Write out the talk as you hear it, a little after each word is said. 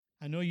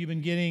I know you've been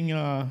getting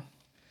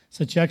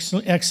such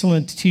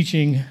excellent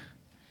teaching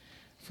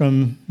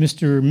from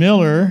Mr.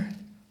 Miller,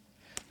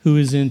 who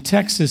is in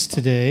Texas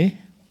today.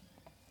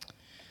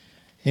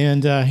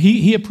 And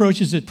he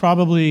approaches it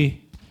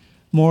probably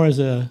more as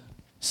a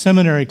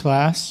seminary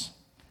class,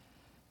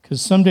 because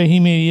someday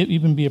he may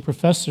even be a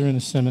professor in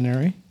a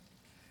seminary.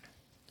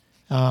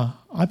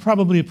 I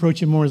probably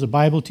approach it more as a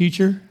Bible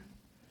teacher,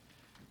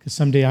 because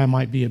someday I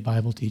might be a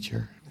Bible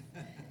teacher.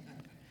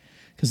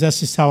 Because that's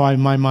just how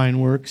my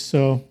mind works.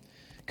 So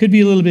it could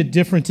be a little bit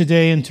different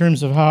today in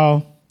terms of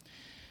how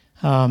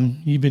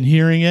you've been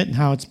hearing it and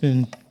how it's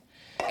been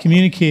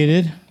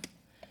communicated.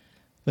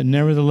 But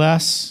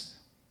nevertheless,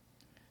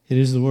 it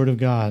is the Word of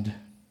God.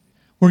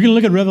 We're going to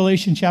look at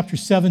Revelation chapter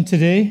 7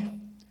 today.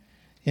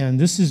 And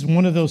this is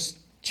one of those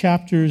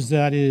chapters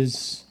that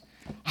is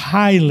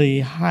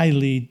highly,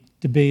 highly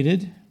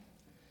debated,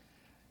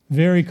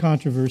 very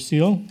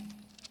controversial.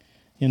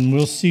 And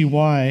we'll see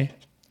why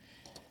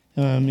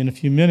in a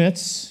few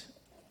minutes.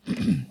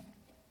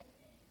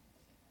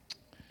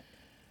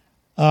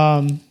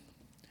 But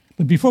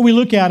before we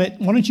look at it,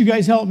 why don't you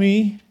guys help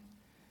me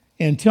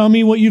and tell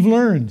me what you've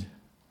learned?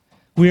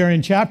 We are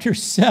in chapter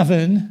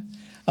 7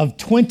 of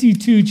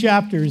 22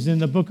 chapters in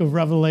the book of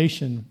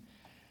Revelation.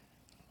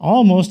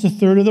 Almost a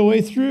third of the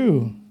way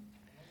through.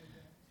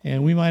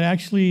 And we might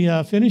actually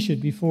finish it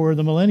before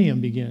the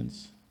millennium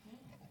begins.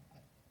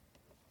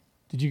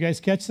 Did you guys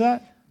catch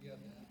that?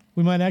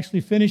 We might actually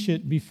finish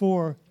it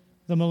before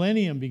the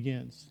millennium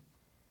begins.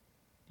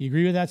 Do you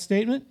agree with that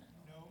statement?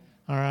 No.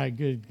 All right,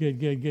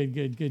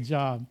 good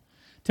job.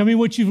 Tell me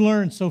what you've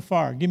learned so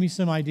far. Give me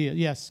some idea.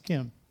 Yes,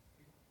 Kim.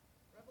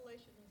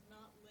 Revelation is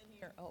not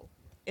linear.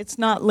 It's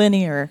not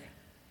linear.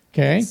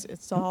 Okay.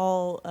 It's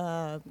all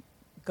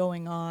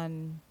going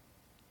on,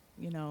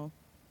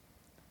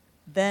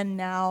 then,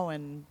 now,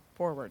 and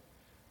forward.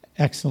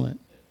 Excellent.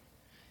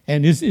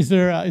 And is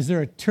there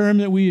a term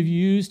that we have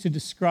used to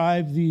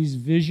describe these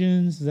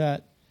visions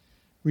that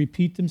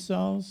repeat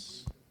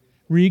themselves?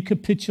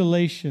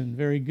 Recapitulation.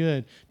 Very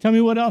good. Tell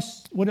me what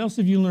else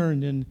have you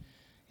learned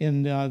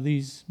in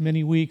these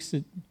many weeks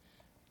that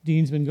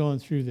Dean's been going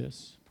through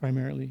this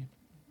primarily?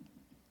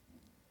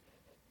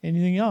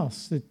 Anything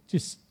else that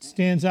just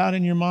stands out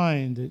in your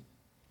mind?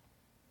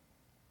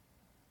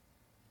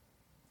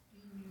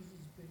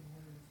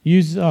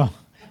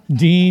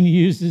 Dean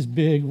uses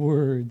big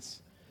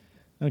words.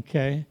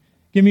 Okay.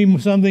 Give me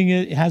something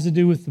that has to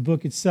do with the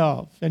book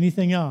itself.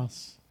 Anything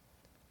else?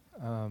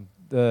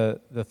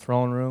 The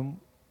throne room,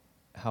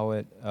 how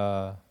it,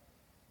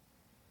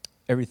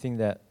 everything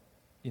that,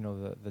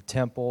 the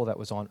temple that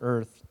was on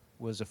earth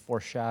was a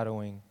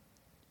foreshadowing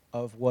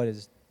of what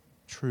is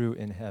true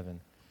in heaven.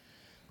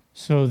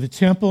 So the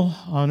temple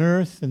on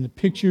earth and the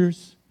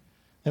pictures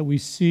that we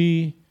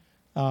see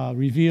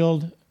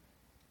revealed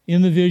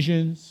in the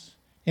visions,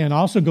 and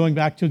also going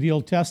back to the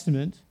Old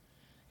Testament,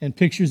 and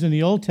pictures in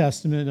the Old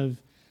Testament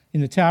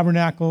in the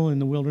tabernacle, in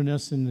the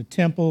wilderness, in the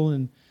temple,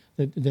 and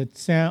that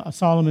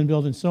Solomon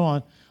built, and so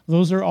on.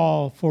 Those are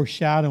all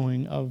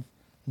foreshadowing of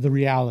the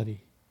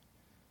reality,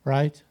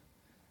 right?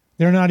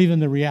 They're not even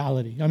the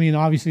reality. I mean,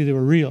 obviously they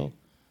were real,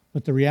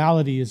 but the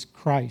reality is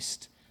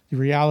Christ. The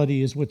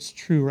reality is what's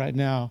true right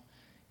now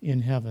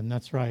in heaven.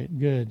 That's right.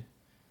 Good.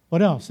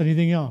 What else?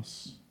 Anything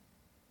else?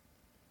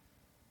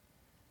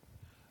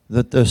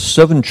 That the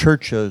seven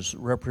churches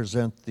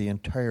represent the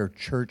entire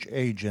church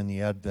age in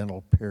the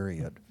Advental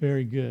period.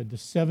 Very good. The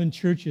seven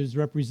churches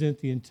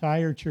represent the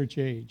entire church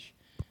age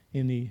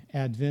in the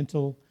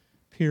Advental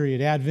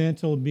period.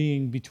 Advental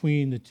being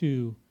between the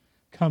two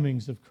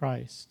comings of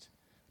Christ,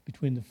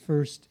 between the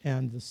first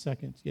and the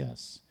second.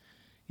 Yes.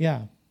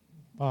 Yeah.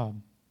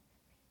 Bob.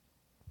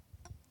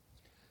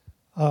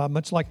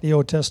 Much like the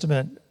Old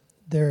Testament,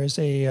 there is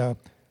a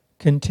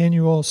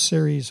continual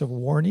series of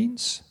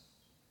warnings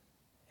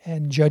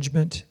and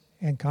judgment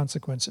and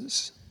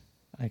consequences.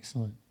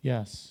 Excellent.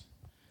 Yes.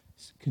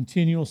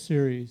 Continual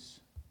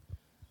series.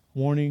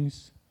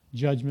 Warnings,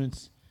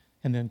 judgments,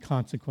 and then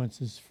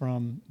consequences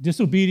from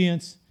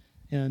disobedience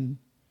and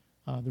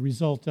the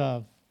result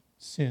of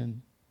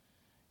sin.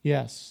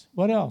 Yes.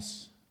 What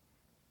else?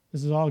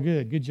 This is all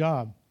good. Good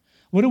job.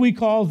 What do we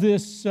call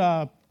this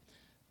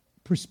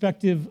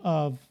perspective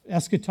of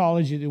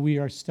eschatology that we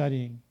are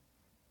studying?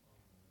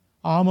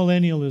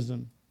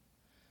 Amillennialism.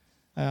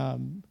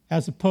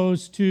 As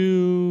opposed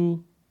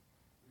to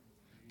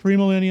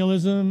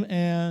premillennialism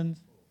and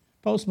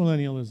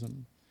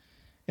postmillennialism.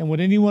 And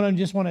would anyone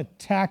just want to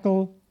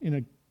tackle in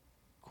a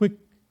quick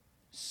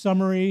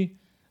summary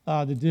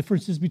the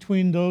differences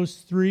between those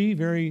three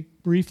very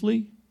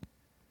briefly?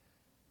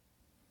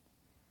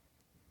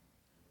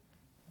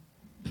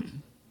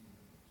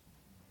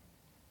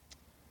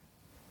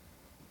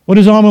 What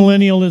does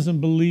amillennialism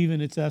believe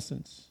in its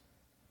essence?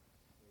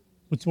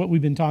 What's what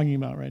we've been talking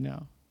about right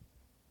now?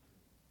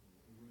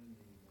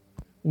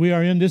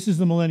 This is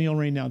the millennial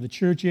reign now. The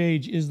church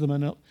age is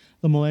the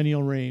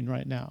millennial reign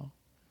right now.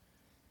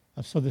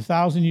 So the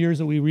 1,000 years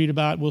that we read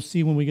about, we'll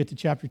see when we get to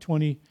chapter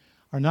 20,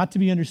 are not to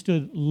be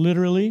understood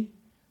literally,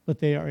 but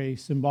they are a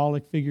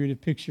symbolic,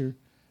 figurative picture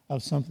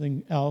of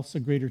something else, a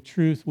greater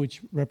truth,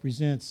 which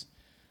represents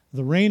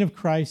the reign of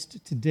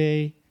Christ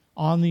today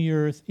on the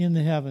earth, in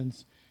the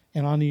heavens,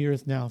 and on the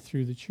earth now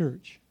through the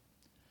church.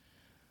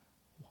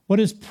 What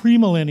does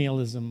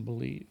premillennialism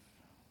believe?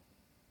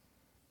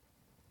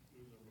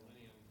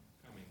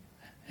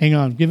 Hang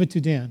on, give it to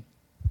Dan.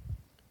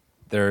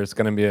 There's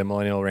going to be a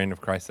millennial reign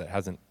of Christ that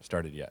hasn't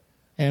started yet.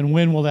 And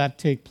when will that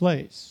take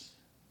place?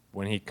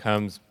 When he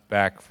comes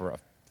back for a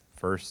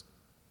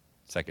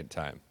second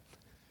time.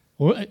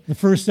 The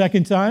first,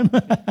 second time?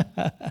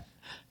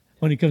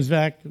 When he comes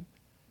back?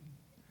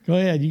 Go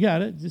ahead, you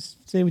got it.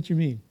 Just say what you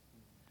mean.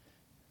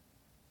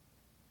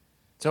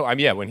 So,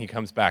 yeah, when he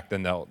comes back,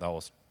 then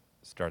they'll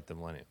start the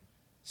millennium.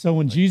 So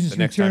when Jesus The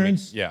next time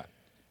returns,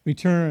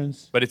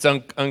 returns. But it's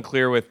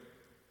unclear with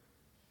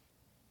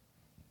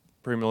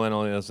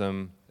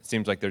premillennialism. It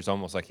seems like there's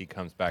almost like he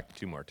comes back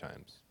 2 more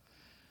times.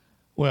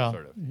 Well,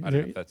 Sort of. I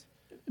don't know if that's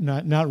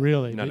not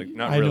really. not but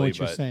not I really, know what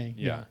you're but saying.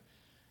 Yeah.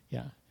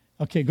 Yeah.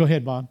 Okay, go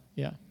ahead, Bob.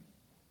 Yeah.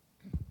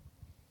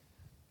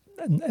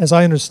 And as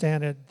I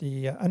understand it,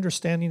 the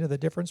understanding of the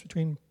difference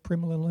between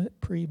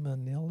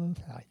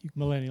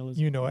Millennialism.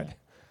 you know it,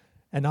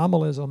 and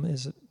nominalism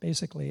is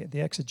basically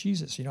the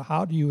exegesis.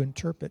 How do you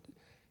interpret?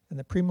 And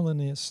the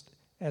premillennialists,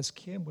 as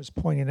Kim was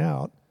pointing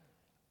out,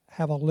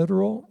 have a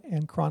literal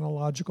and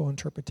chronological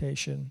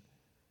interpretation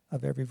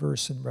of every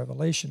verse in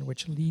Revelation,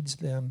 which leads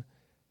them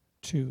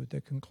to the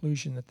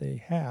conclusion that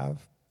they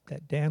have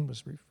that Dan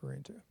was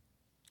referring to.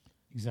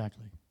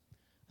 Exactly.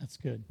 That's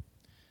good.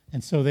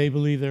 And so they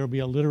believe there will be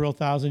a literal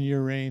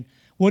 1,000-year reign.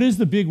 What is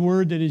the big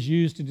word that is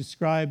used to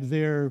describe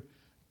their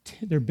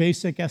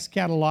basic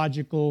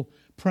eschatological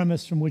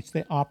premise from which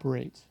they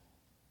operate?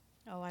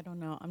 Oh, I don't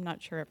know. I'm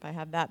not sure if I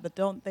have that. But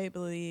don't they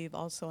believe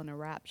also in a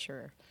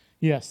rapture?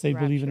 Yes, they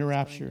believe in a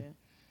Rapture is rapture. going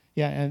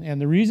Yeah,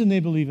 and the reason they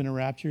believe in a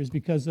rapture is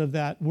because of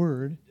that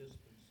word,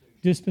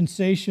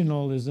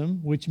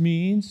 dispensationalism, which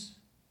means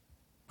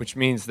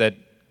that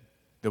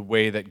the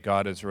way that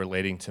God is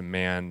relating to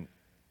man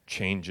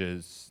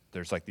changes.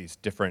 There's like these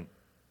different,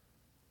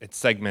 it's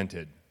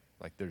segmented.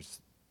 Like there's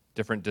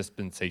different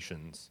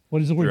dispensations. what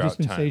does the word throughout time.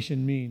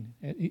 dispensation mean?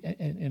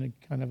 In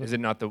a kind of Is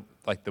it not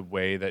the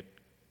way that?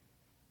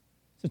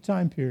 it's a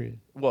time period.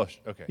 Well,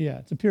 okay. Yeah,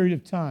 it's a period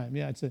of time.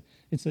 Yeah, it's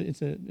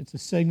a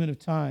segment of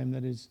time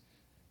that is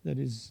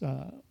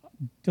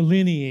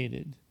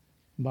delineated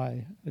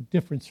by a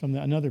difference from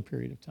another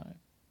period of time.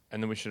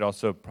 And then we should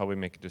also probably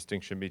make a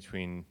distinction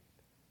between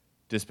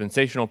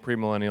dispensational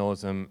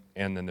premillennialism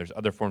and then there's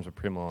other forms of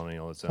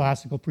premillennialism.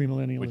 Classical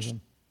premillennialism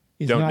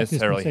is don't not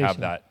necessarily have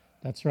dispensational.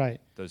 That's right.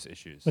 those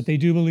issues. But they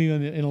do believe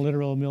in a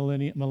literal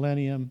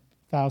millennium,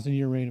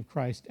 1,000-year reign of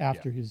Christ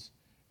after his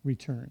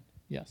return.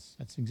 Yes,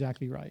 that's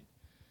exactly right.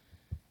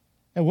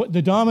 And what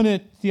the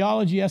dominant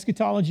theology,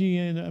 eschatology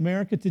in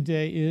America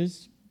today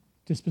is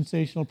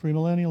dispensational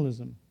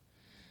premillennialism,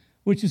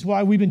 which is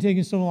why we've been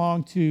taking so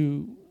long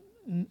to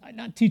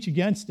not teach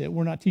against it.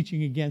 We're not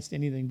teaching against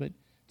anything, but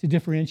to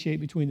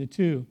differentiate between the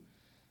two.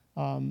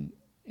 And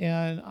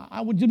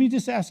let me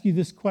just ask you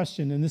this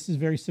question, and this is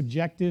very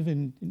subjective,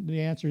 and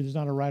the answer is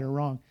not a right or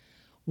wrong.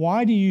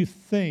 Why do you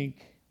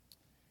think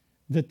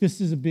that this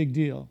is a big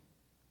deal?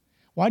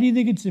 Why do you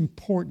think it's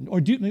important? Or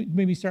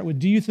maybe start with,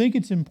 do you think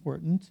it's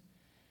important?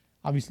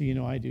 Obviously,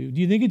 I do. Do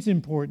you think it's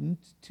important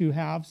to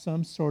have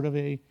some sort of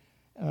a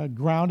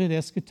grounded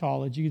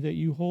eschatology that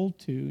you hold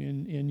to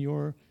in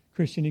your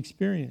Christian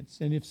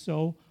experience? And if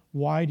so,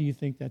 why do you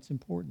think that's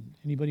important?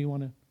 Anybody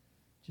want to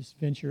just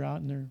venture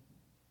out in their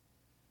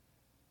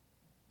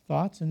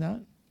thoughts on that?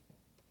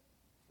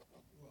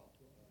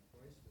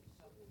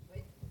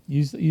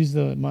 Use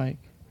the mic.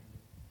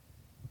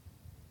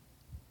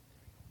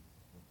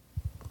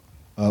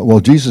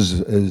 Well, Jesus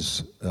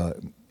is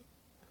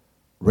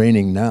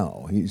reigning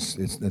now.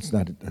 It's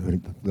not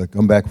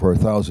come back for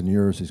 1,000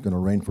 years. He's going to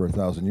reign for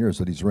 1,000 years.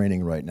 But he's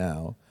reigning right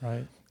now.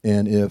 Right.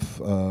 And if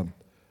the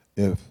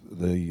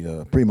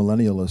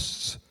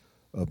premillennialists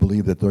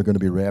believe that they're going to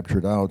be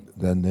raptured out,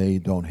 then they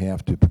don't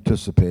have to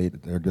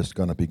participate. They're just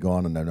going to be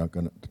gone, and they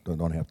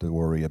don't have to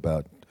worry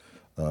about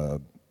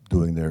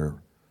doing their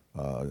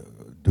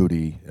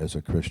duty as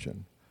a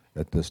Christian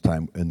at this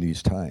time in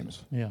these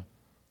times. Yeah.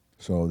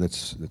 So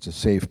that's a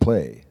safe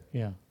play.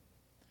 Yeah.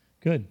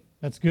 Good.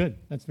 That's good.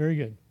 That's very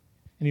good.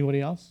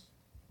 Anybody else?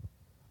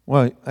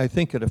 Well, I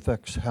think it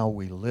affects how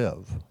we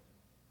live.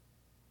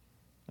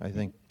 I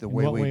think the In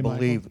way what we way,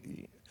 believe.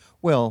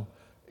 Well,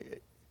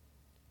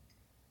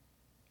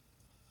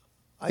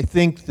 I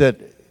think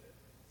that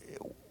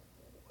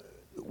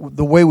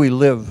the way we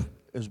live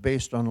is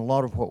based on a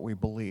lot of what we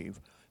believe.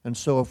 And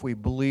so if we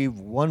believe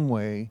one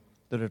way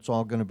that it's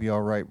all going to be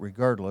all right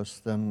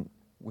regardless, then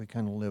we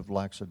kind of live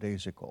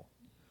lackadaisical.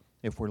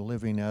 If we're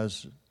living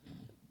as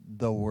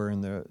though we're in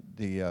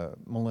the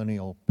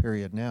millennial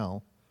period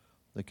now,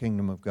 the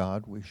kingdom of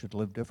God, we should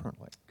live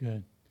differently.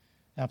 Good.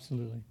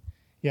 Absolutely.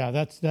 Yeah,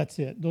 that's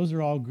it. Those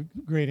are all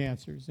great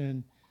answers.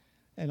 And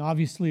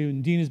obviously,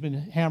 and Dean has been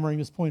hammering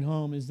this point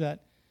home, is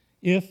that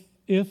if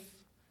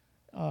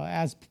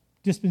as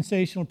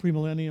dispensational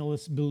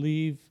premillennialists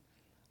believe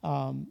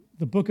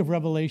the book of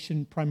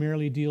Revelation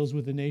primarily deals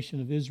with the nation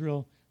of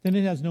Israel, then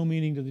it has no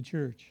meaning to the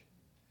church.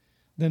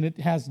 Then it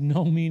has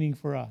no meaning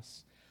for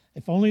us.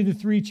 If only the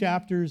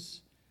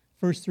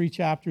first three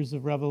chapters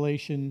of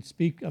Revelation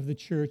speak of the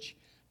church,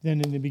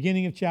 then in the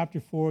beginning of chapter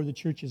 4, the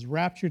church is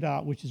raptured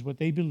out, which is what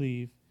they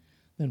believe.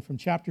 Then from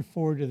chapter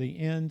 4 to the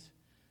end,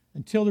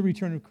 until the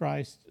return of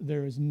Christ,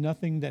 there is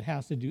nothing that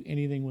has to do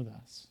anything with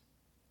us.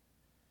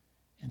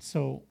 And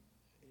so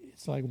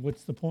it's like,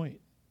 what's the point?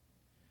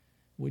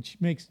 Which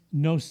makes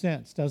no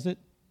sense, does it,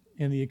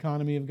 in the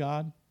economy of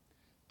God,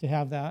 to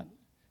have that?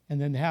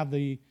 And then to have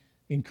the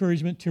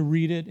encouragement to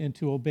read it and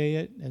to obey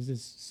it, as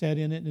is said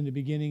in it in the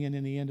beginning and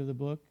in the end of the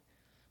book.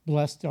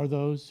 Blessed are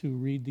those who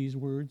read these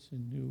words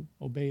and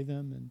who obey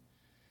them, and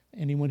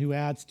anyone who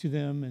adds to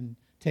them and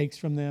takes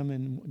from them,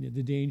 and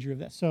the danger of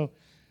that. So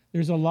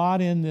there's a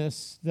lot in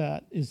this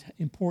that is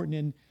important.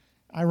 And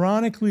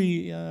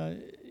ironically,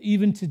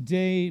 even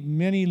today,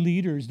 many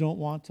leaders don't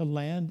want to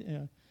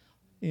land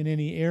in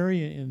any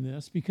area in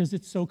this because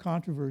it's so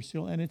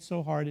controversial and it's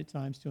so hard at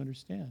times to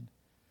understand.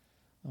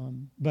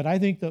 But I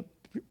think the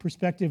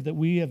perspective that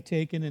we have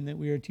taken and that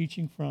we are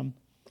teaching from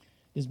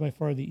is by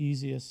far the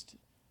easiest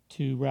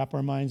to wrap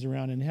our minds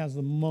around and has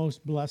the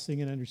most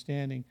blessing and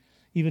understanding.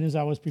 Even as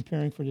I was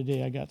preparing for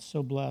today, I got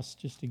so blessed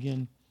just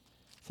again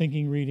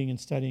thinking, reading, and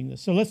studying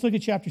this. So let's look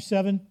at chapter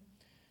 7,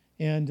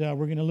 and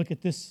we're going to look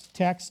at this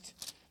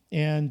text.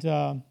 And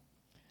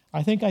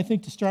I think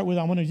to start with,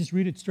 I want to just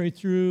read it straight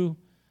through,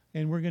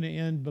 and we're going to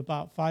end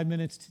about 5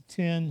 minutes to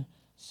 10.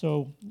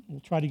 So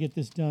we'll try to get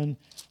this done.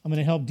 I'm going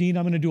to help Dean.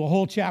 I'm going to do a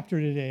whole chapter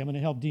today. I'm going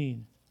to help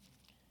Dean.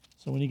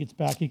 So when he gets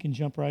back, he can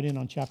jump right in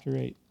on chapter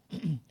 8.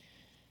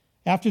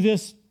 After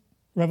this,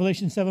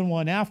 Revelation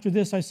 7:1, after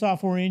this I saw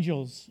 4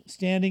 angels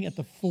standing at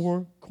the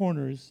 4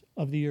 corners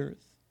of the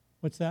earth.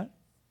 What's that?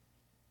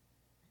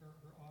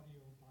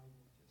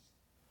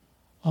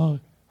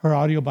 Oh, her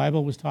audio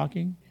Bible was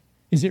talking?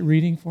 Is it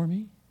reading for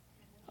me?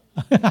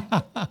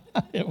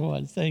 It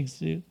was. Thanks,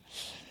 Sue.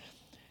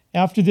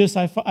 After this,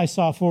 I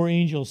saw 4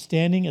 angels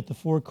standing at the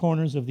 4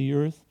 corners of the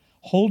earth,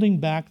 holding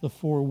back the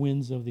 4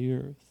 winds of the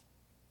earth,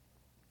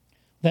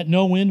 that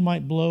no wind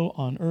might blow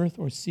on earth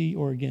or sea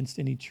or against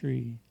any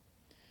tree.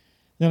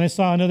 Then I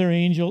saw another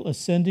angel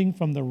ascending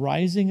from the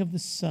rising of the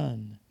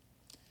sun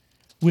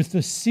with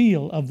the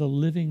seal of the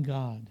living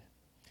God.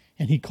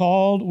 And he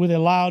called with a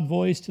loud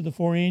voice to the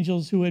 4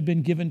 angels who had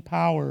been given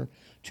power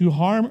to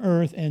harm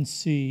earth and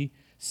sea,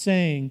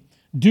 saying,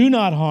 do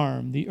not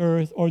harm the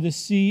earth or the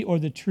sea or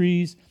the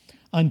trees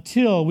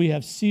until we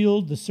have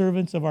sealed the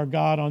servants of our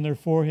God on their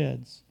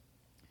foreheads.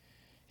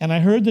 And I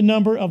heard the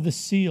number of the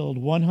sealed,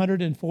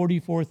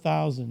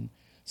 144,000,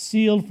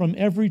 sealed from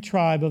every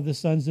tribe of the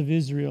sons of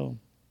Israel.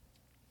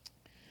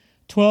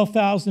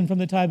 12,000 from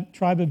the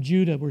tribe of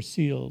Judah were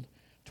sealed,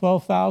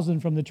 12,000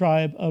 from the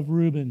tribe of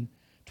Reuben,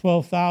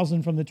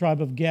 12,000 from the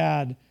tribe of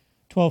Gad,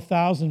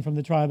 12,000 from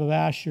the tribe of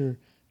Asher,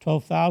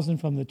 12,000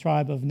 from the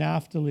tribe of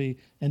Naphtali,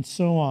 and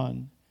so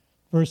on.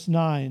 Verse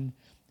 9,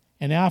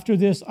 and after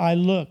this I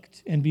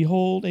looked, and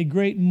behold, a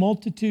great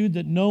multitude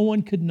that no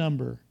one could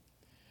number,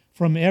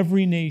 from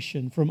every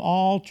nation, from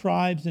all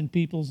tribes and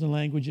peoples and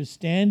languages,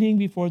 standing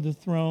before the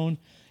throne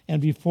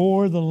and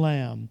before the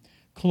Lamb,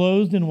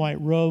 clothed in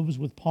white robes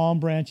with palm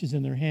branches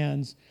in their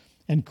hands,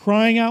 and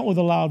crying out with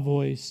a loud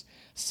voice,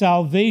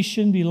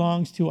 salvation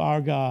belongs to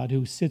our God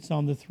who sits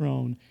on the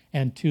throne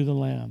and to the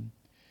Lamb.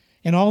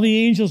 And all the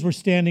angels were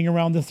standing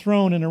around the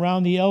throne and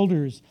around the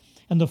elders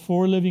and the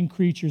 4 living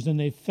creatures, and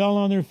they fell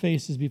on their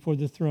faces before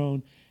the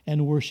throne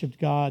and worshiped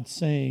God,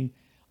 saying,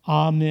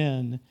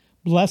 Amen.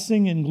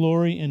 Blessing and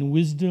glory and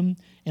wisdom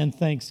and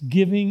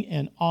thanksgiving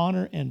and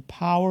honor and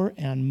power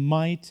and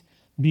might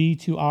be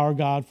to our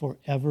God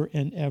forever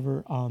and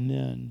ever.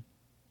 Amen.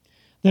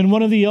 Then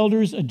one of the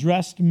elders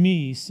addressed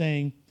me,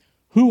 saying,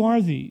 who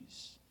are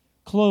these,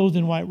 clothed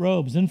in white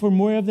robes, and from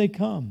where have they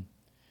come?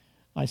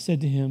 I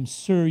said to him,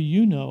 sir,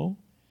 you know.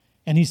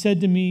 And he said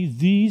to me,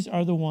 these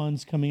are the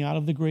ones coming out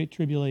of the great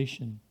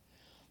tribulation.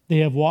 They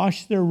have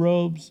washed their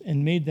robes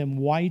and made them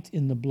white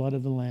in the blood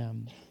of the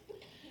Lamb.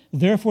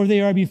 Therefore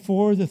they are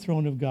before the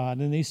throne of God,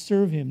 and they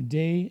serve him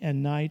day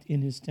and night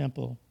in his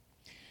temple.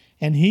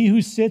 And he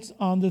who sits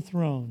on the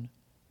throne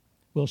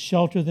will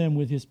shelter them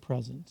with his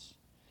presence.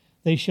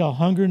 They shall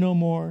hunger no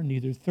more,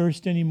 neither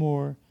thirst any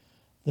more.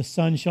 The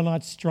sun shall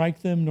not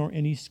strike them, nor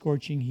any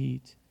scorching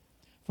heat.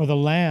 For the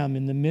Lamb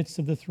in the midst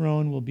of the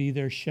throne will be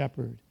their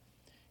shepherd,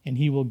 and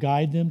he will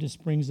guide them to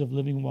springs of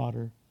living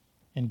water,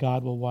 and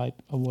God will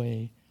wipe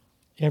away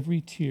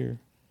every tear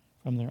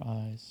from their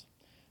eyes.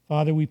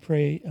 Father, we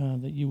pray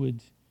that you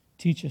would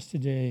teach us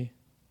today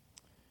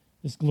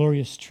this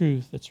glorious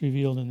truth that's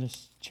revealed in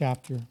this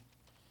chapter.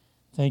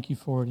 Thank you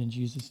for it in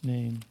Jesus'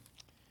 name.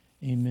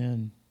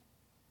 Amen.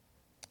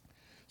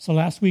 So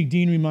last week,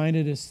 Dean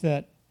reminded us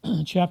that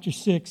chapter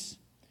 6,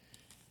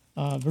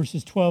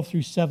 verses 12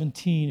 through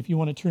 17, if you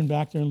want to turn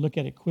back there and look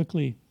at it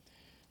quickly,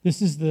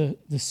 this is the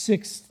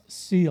 6th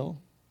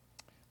seal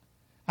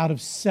out of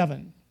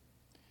 7.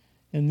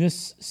 And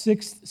this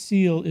sixth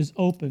seal is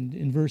opened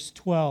in verse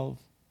 12.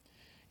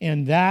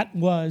 And that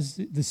was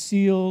the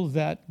seal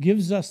that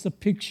gives us the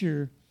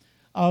picture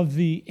of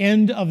the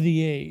end of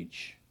the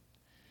age.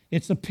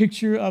 It's a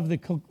picture of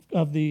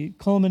the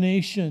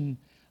culmination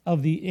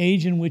of the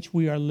age in which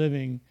we are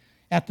living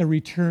at the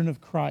return of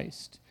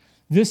Christ.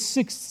 This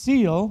sixth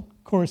seal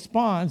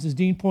corresponds, as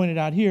Dean pointed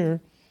out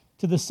here,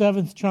 to the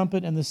seventh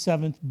trumpet and the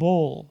seventh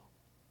bowl.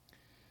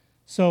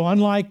 So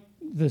unlike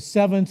the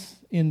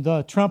seventh in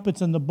the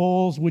trumpets and the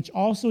bowls, which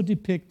also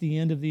depict the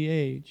end of the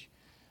age,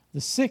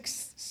 the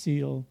sixth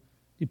seal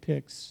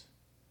depicts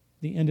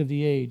the end of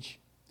the age.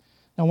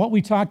 Now, what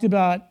we talked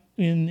about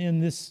in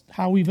this,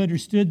 how we've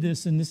understood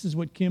this, and this is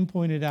what Kim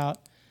pointed out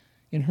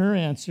in her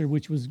answer,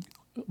 which was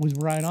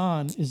right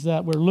on, is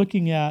that we're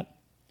looking at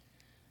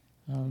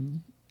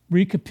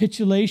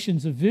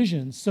recapitulations of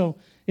visions. So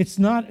it's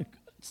not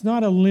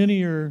a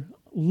linear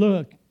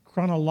look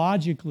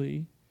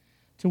chronologically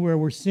to where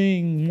we're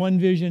seeing one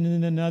vision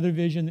and then another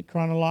vision that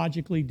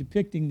chronologically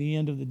depicting the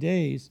end of the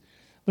days.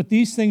 But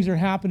these things are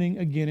happening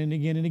again and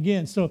again and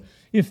again. So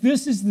if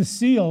this is the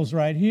seals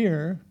right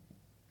here,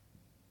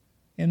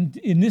 and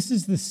this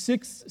is the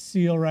sixth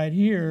seal right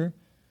here,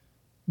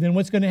 then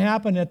what's going to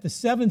happen at the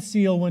seventh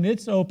seal when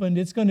it's opened,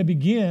 it's going to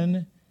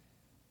begin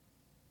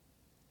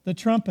the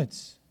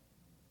trumpets.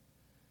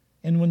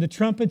 And when the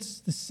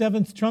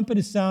seventh trumpet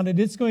is sounded,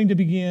 it's going to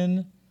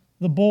begin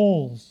the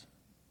bowls.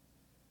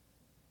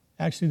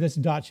 Actually, this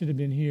dot should have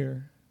been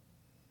here,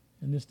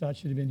 and this dot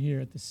should have been here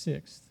at the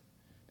sixth,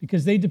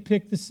 because they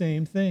depict the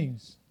same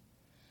things.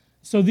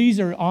 So these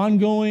are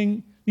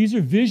ongoing, these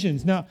are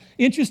visions. Now,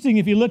 interesting,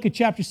 if you look at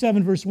chapter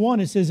 7, verse 1,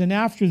 it says, and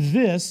after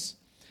this,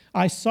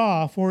 I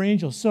saw four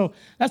angels. So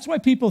that's why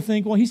people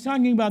think, well, he's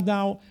talking about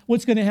now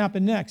what's going to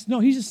happen next.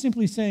 No, he's just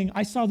simply saying,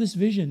 I saw this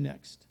vision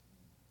next.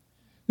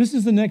 This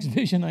is the next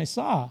vision I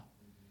saw.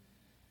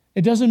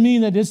 It doesn't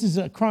mean that this is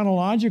a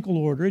chronological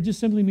order. It just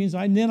simply means,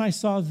 then I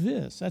saw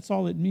this. That's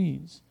all it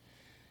means.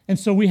 And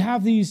so we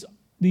have these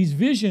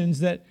visions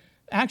that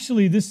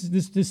actually this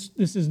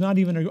is not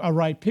even a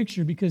right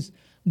picture, because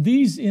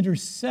these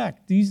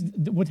intersect.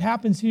 What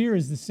happens here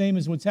is the same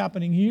as what's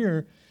happening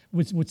here.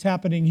 What's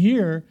happening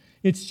here,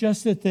 it's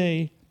just that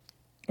they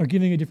are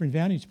giving a different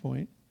vantage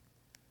point,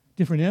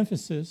 different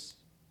emphasis,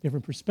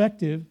 different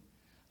perspective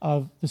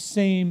of the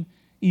same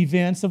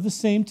events of the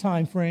same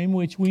time frame,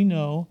 which we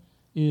know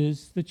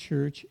is the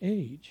church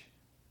age.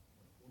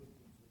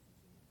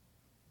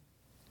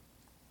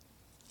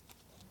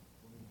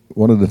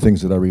 One of the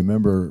things that I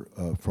remember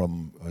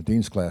from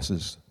Dean's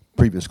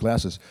previous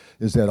classes,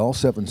 is that all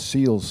seven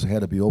seals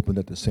had to be opened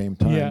at the same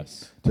time.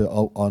 Yes. To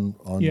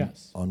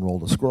Yes. unroll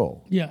the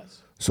scroll.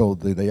 Yes. So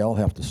they all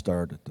have to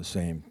start at the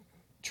same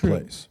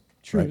place.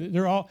 True. Right.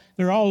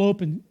 They're all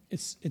open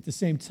at the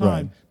same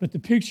time, Right. but the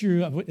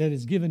picture of that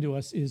is given to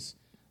us is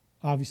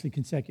obviously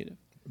consecutive.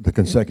 The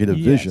consecutive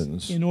Yes,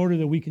 visions. in order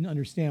that we can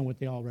understand what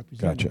they all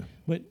represent. Gotcha.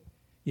 But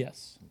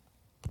yes.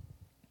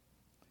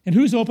 And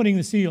who's opening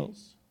the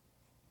seals?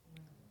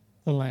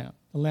 The Lamb.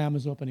 The Lamb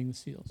is opening the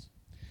seals.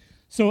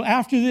 So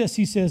after this,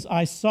 he says,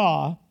 I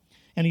saw,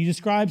 and he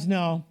describes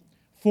now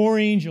four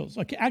angels.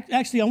 Okay,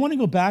 actually, I want to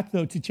go back,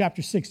 though, to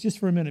chapter 6 just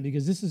for a minute,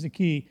 because this is a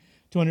key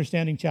to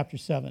understanding chapter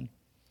 7.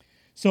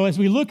 So as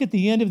we look at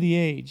the end of the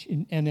age,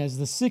 and as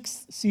the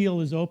sixth seal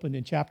is opened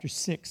in chapter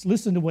 6,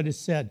 listen to what is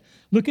said.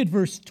 Look at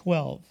verse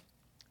 12.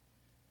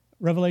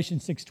 Revelation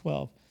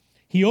 6:12.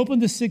 He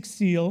opened the sixth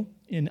seal,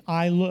 and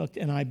I looked,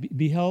 and I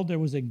beheld there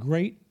was a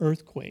great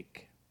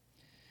earthquake.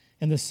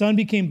 And the sun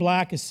became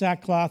black as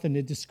sackcloth, and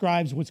it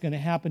describes what's going to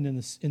happen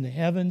in the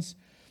heavens.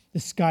 The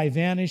sky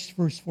vanished,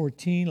 verse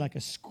 14, like a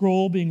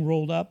scroll being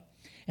rolled up,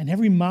 and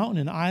every mountain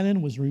and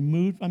island was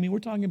removed. I mean, we're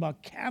talking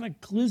about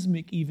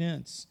cataclysmic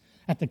events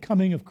at the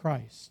coming of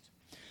Christ.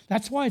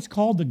 That's why it's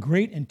called the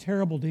great and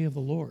terrible day of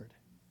the Lord.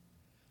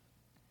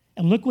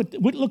 And look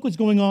what's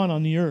going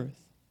on the earth.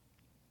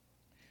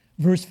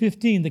 Verse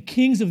 15, the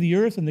kings of the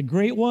earth and the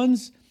great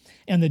ones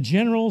and the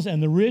generals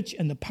and the rich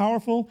and the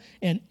powerful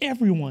and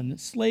everyone,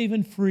 slave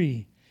and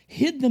free,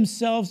 hid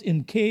themselves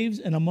in caves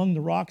and among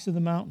the rocks of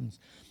the mountains.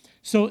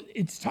 So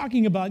it's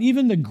talking about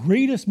even the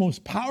greatest,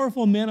 most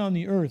powerful men on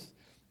the earth.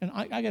 And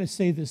I got to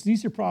say this,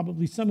 these are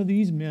probably some of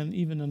these men,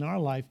 even in our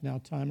life now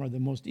time, are the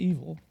most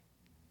evil.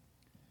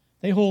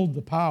 They hold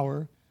the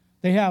power.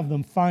 They have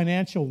the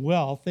financial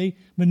wealth. They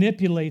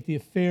manipulate the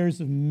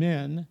affairs of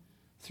men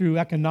through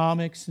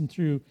economics and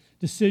through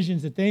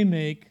decisions that they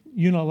make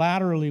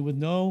unilaterally with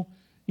no,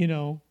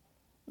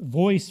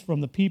 voice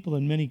from the people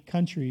in many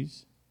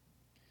countries.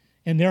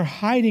 And they're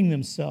hiding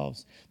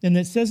themselves. And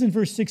it says in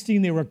verse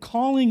 16, they were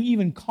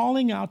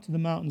calling out to the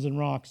mountains and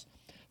rocks,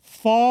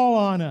 fall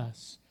on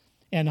us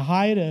and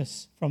hide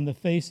us from the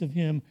face of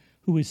him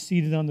who is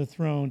seated on the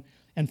throne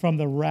and from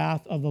the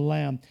wrath of the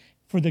Lamb.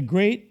 For the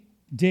great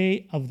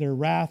day of their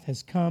wrath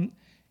has come,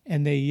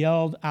 and they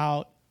yelled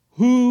out,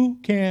 who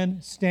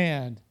can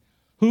stand?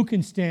 Who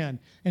can stand?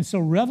 And so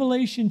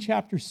Revelation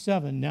chapter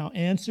 7 now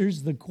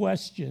answers the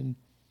question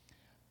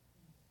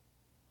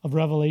of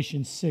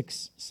Revelation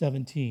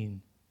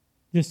 6:17.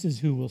 This is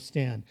who will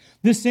stand.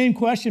 This same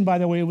question, by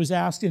the way, was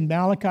asked in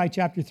Malachi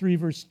chapter 3,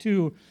 verse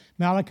 2.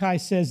 Malachi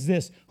says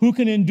this, who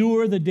can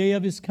endure the day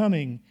of his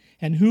coming,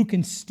 and who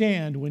can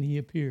stand when he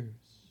appears?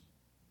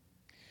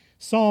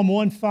 Psalm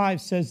 1:5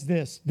 says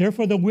this,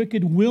 therefore the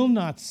wicked will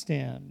not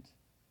stand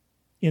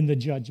in the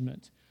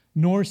judgment,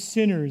 nor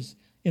sinners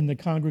in the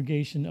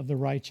congregation of the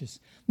righteous.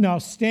 Now,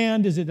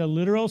 stand, is it a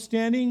literal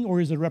standing,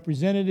 or is it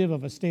representative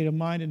of a state of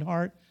mind and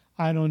heart?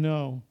 I don't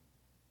know.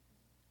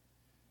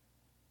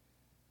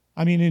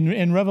 I mean,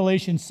 in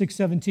Revelation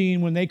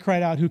 6:17, when they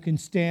cried out, who can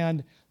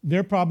stand,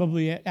 they're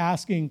probably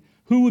asking,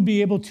 who would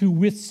be able to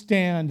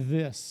withstand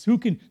this? Who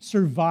can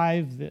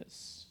survive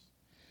this?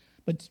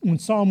 But when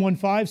Psalm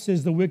 1:5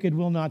 says the wicked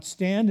will not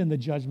stand in the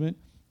judgment,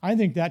 I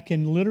think that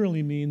can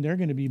literally mean they're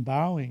going to be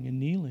bowing and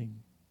kneeling.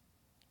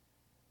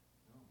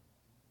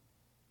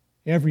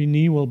 Every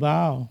knee will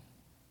bow.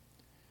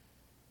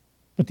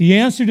 But the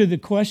answer to the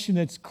question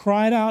that's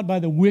cried out by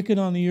the wicked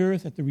on the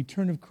earth at the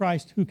return of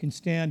Christ, who can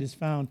stand, is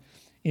found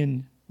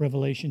in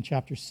Revelation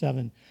chapter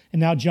 7.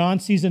 And now John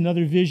sees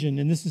another vision,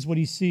 and this is what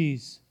he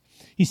sees.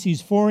 He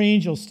sees 4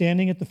 angels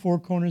standing at the 4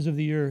 corners of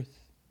the earth.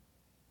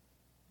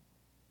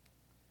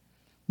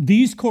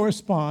 These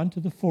correspond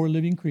to the 4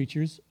 living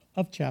creatures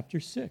of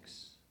chapter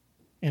 6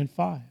 and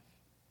 5.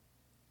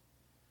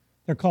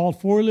 They're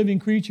called 4 living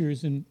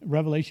creatures in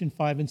Revelation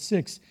 5 and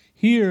 6.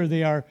 Here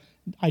they are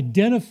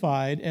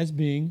identified as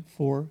being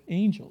 4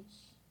 angels.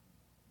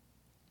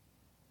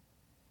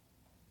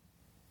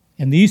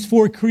 And these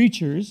 4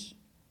 creatures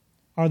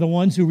are the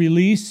ones who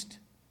released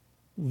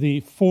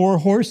the 4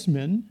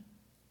 horsemen,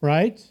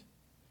 right?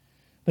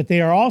 But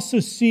they are also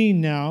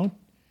seen now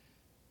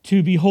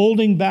to be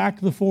holding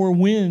back the 4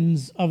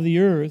 winds of the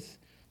earth,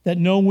 that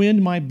no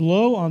wind might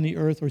blow on the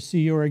earth or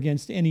sea or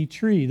against any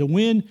tree. The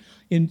wind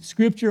in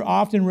Scripture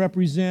often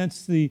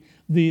represents the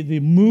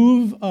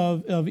move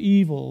of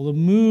evil, the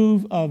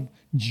move of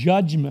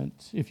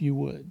judgment, if you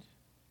would.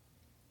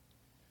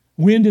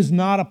 Wind is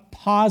not a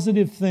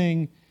positive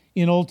thing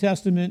in Old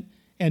Testament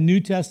and New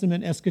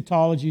Testament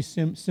eschatology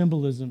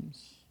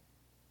symbolisms.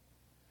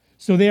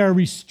 So they are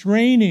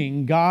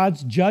restraining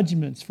God's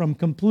judgments from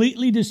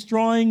completely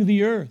destroying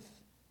the earth.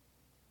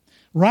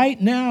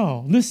 Right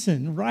now,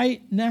 listen,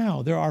 right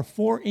now, there are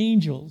 4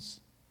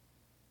 angels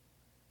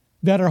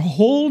that are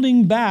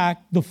holding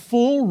back the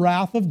full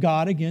wrath of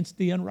God against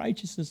the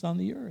unrighteousness on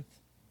the earth.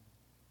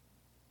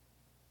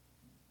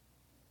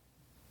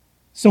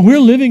 So we're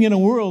living in a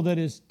world that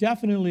is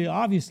definitely,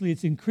 obviously,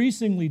 it's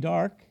increasingly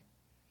dark.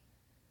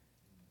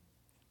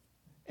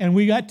 And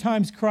we at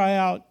times cry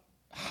out,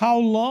 how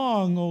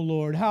long, O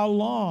Lord, how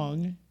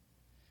long?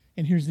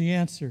 And here's the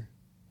answer.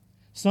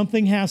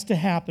 Something has to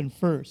happen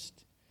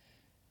first.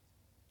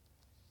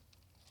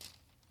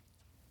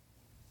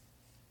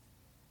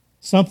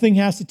 Something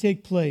has to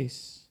take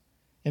place,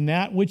 and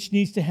that which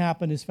needs to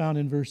happen is found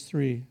in verse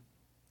 3.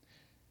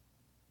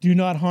 Do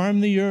not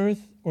harm the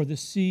earth or the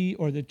sea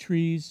or the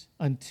trees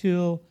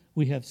until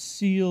we have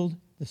sealed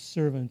the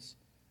servants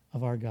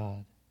of our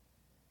God.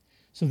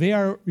 So they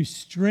are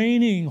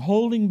restraining,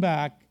 holding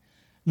back.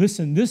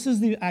 Listen, this is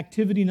the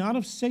activity not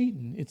of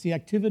Satan, it's the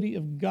activity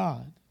of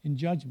God in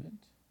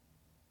judgment.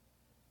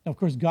 Now, of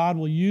course, God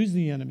will use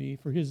the enemy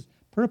for his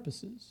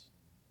purposes.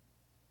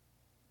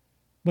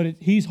 But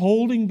he's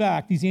holding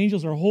back. These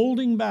angels are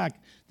holding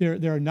back.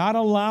 They're not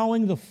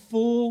allowing the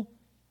full,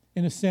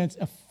 in a sense,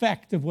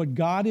 effect of what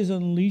God is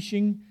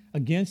unleashing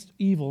against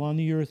evil on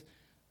the earth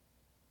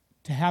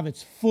to have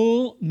its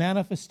full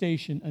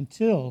manifestation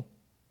until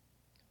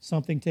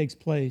something takes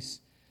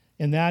place.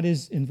 And that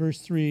is in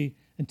verse 3,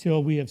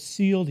 until we have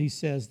sealed, he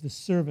says, the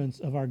servants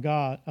of our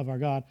God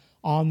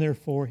on their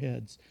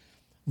foreheads.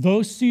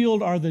 Those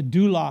sealed are the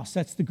doulos.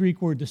 That's the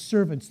Greek word, the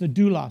servants, the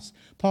doulos.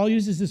 Paul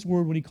uses this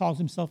word when he calls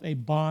himself a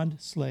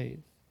bond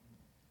slave.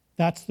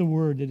 That's the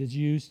word that is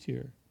used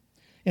here.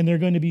 And they're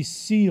going to be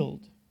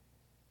sealed.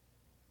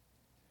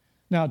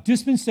 Now,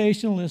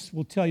 dispensationalists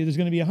will tell you there's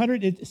going to be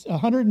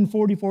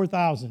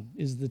 144,000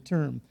 is the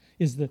term.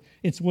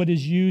 It's what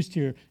is used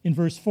here. In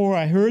verse 4,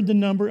 I heard the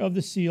number of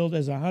the sealed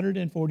as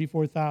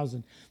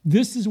 144,000.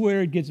 This is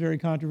where it gets very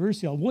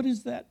controversial. What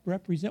does that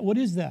represent? What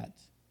is that?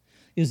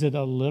 Is it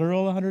a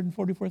literal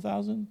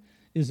 144,000?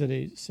 Is it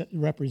a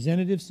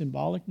representative,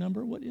 symbolic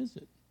number? What is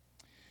it?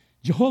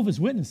 Jehovah's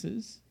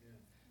Witnesses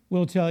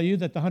will tell you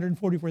that the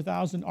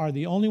 144,000 are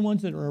the only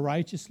ones that were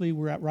righteous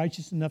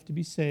enough to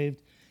be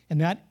saved,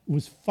 and that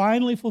was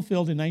finally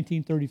fulfilled in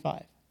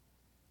 1935.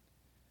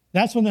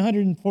 That's when the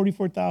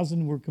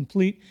 144,000 were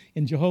complete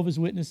in Jehovah's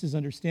Witnesses'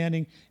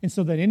 understanding, and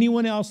so that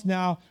anyone else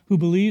now who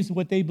believes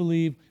what they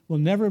believe will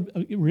never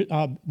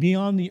be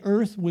on the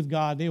earth with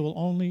God. They will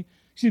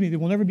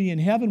never be in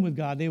heaven with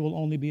God. They will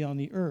only be on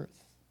the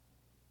earth.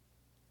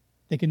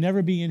 They can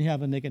never be in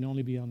heaven. They can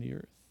only be on the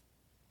earth.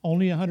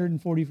 Only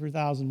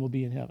 144,000 will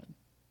be in heaven.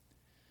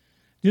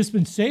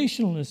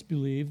 Dispensationalists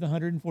believe the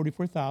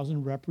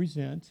 144,000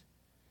 represent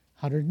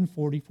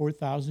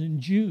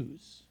 144,000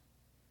 Jews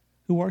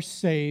who are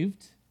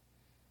saved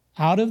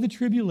out of the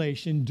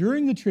tribulation,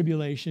 during the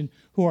tribulation,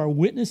 who are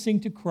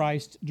witnessing to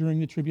Christ during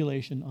the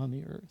tribulation on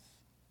the earth.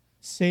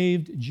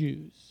 Saved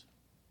Jews.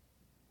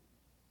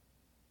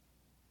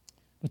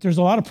 But there's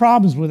a lot of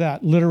problems with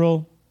that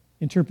literal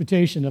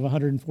interpretation of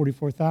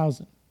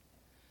 144,000.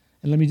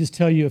 And let me just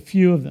tell you a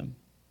few of them.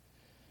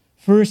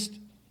 First,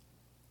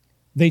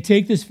 they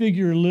take this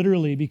figure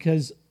literally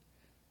because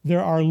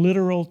there are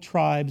literal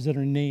tribes that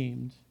are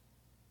named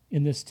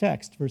in this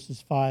text,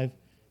 verses 5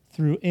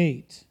 through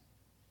 8.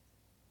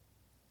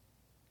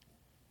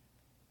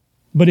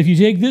 But if you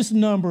take this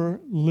number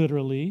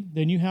literally,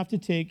 then you have to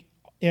take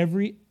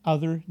every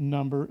other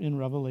number in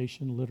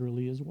Revelation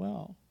literally as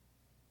well.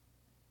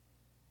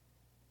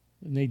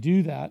 And they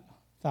do that.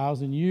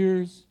 1,000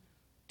 years,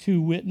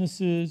 2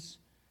 witnesses,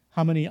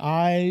 how many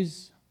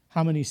eyes,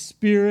 how many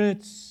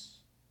spirits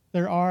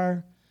there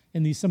are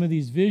in some of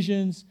these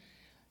visions.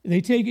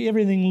 They take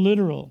everything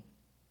literal.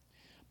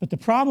 But the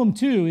problem,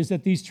 too, is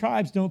that these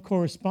tribes don't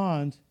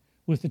correspond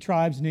with the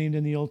tribes named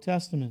in the Old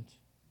Testament.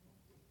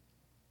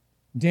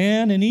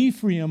 Dan and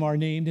Ephraim are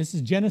named. This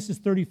is Genesis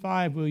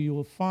 35, where you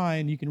will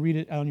find, you can read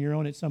it on your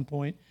own at some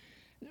point.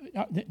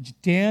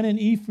 Dan and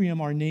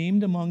Ephraim are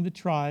named among the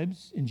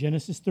tribes in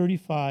Genesis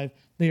 35.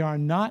 They are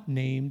not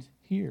named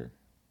here.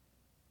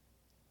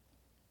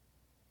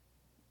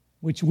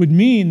 Which would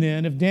mean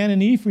then, if Dan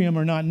and Ephraim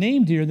are not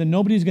named here, then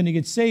nobody's going to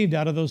get saved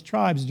out of those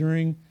tribes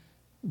during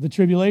the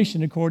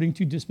tribulation according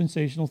to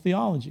dispensational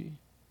theology.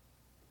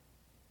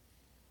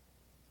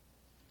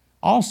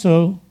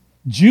 Also,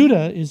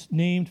 Judah is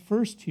named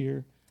first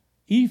here,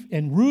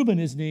 and Reuben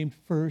is named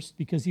first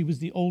because he was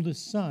the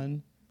oldest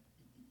son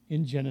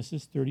in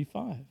Genesis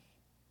 35.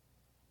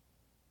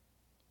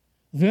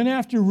 Then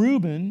after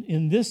Reuben,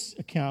 in this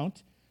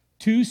account,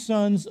 2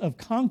 sons of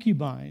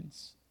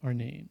concubines are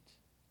named,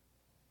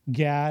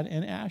 Gad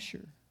and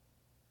Asher.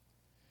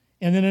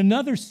 And then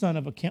another son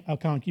of a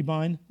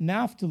concubine,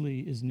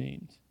 Naphtali, is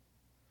named.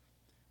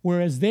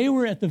 Whereas they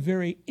were at the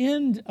very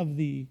end of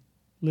the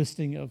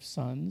listing of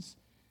sons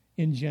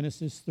in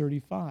Genesis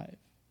 35.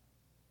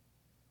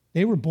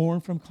 They were born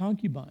from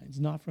concubines,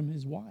 not from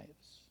his wives.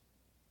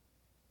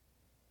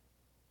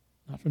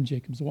 Not from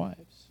Jacob's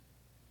wives.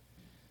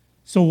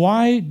 So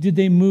why did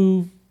they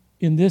move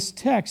in this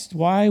text?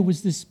 Why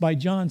was this by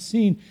John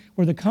seen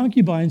where the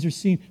concubines are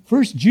seen?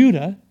 First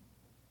Judah,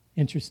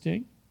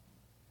 interesting,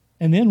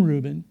 and then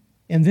Reuben,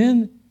 and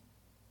then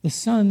the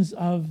sons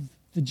of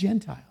the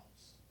Gentiles.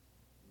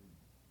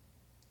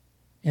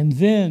 And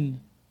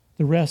then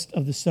the rest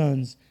of the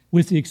sons,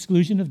 with the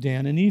exclusion of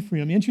Dan and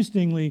Ephraim.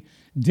 Interestingly,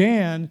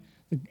 Dan,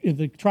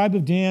 the tribe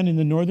of Dan in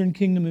the northern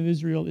kingdom of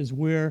Israel is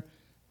where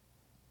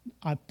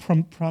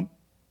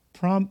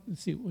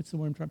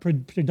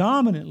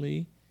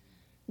predominantly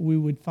we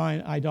would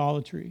find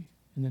idolatry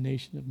in the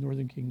nation of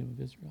northern kingdom of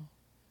Israel.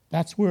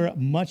 That's where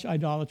much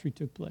idolatry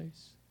took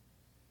place.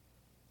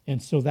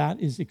 And so that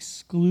is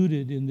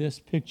excluded in this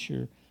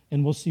picture,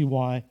 and we'll see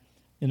why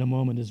in a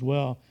moment as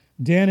well.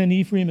 Dan and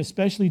Ephraim,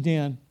 especially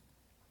Dan,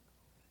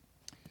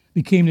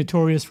 became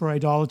notorious for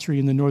idolatry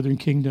in the northern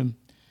kingdom.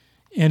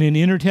 And in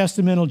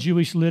intertestamental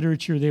Jewish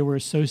literature, they were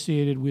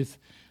associated with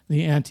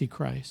the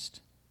Antichrist.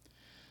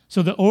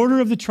 So the order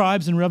of the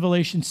tribes in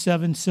Revelation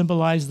 7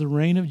 symbolized the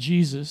reign of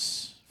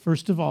Jesus,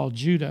 first of all,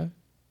 Judah,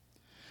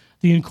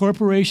 the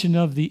incorporation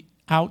of the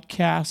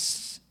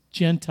outcasts,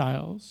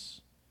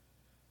 Gentiles,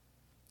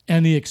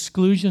 and the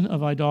exclusion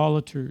of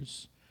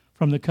idolaters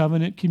from the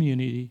covenant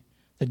community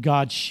that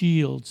God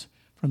shields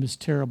from his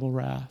terrible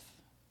wrath.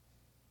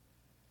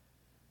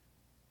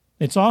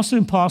 It's also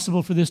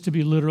impossible for this to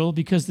be literal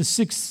because the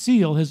 6th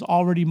seal has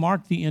already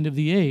marked the end of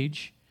the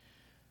age,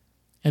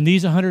 and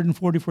these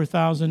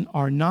 144,000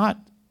 are not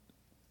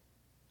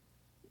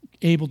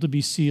able to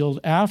be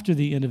sealed after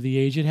the end of the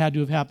age. It had to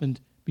have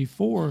happened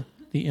before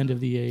the end of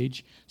the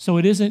age. So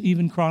it isn't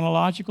even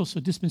chronological,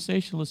 so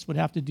dispensationalists would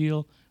have to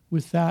deal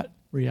with that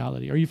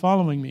reality. Are you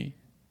following me?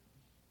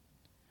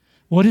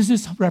 What does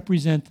this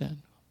represent then?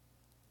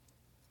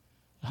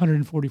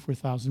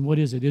 144,000. What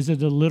is it? Is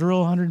it a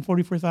literal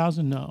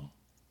 144,000? No.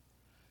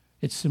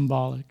 It's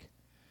symbolic.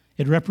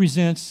 It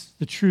represents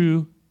the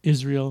true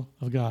Israel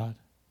of God.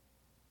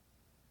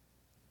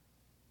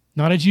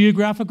 Not a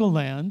geographical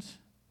land,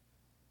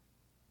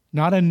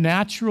 not a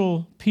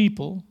natural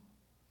people,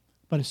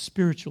 but a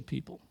spiritual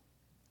people.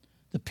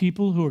 The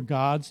people who are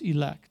God's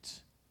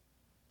elect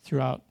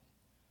throughout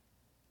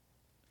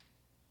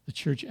the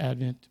church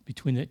advent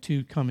between the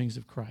 2 comings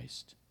of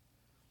Christ.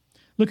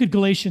 Look at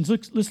Galatians.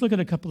 Let's look at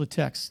a couple of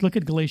texts. Look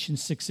at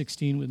Galatians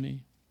 6:16 with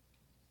me.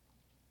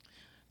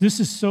 This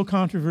is so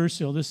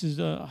controversial. This is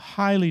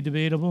highly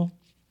debatable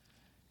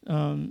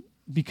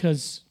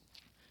because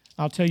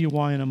I'll tell you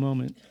why in a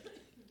moment.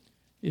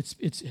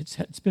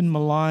 It's been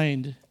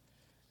maligned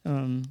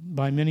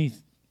by many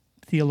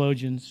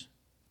theologians.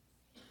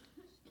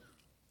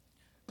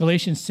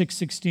 Galatians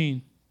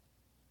 6:16.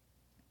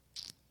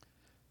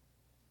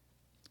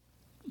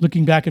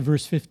 Looking back at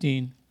verse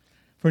 15.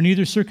 For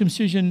neither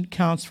circumcision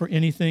counts for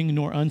anything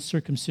nor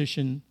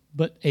uncircumcision,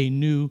 but a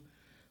new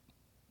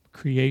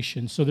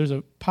creation. So there's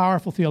a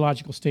powerful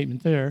theological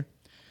statement there.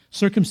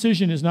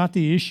 Circumcision is not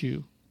the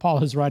issue,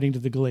 Paul is writing to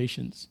the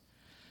Galatians.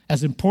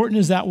 As important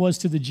as that was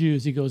to the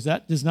Jews, he goes,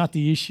 that is not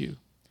the issue,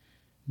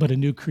 but a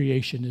new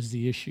creation is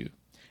the issue.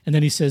 And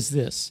then he says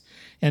this,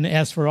 and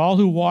as for all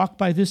who walk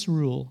by this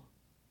rule,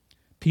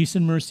 peace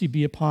and mercy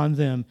be upon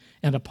them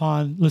and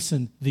upon,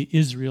 listen, the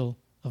Israel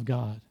of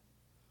God.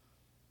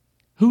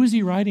 Who is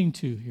he writing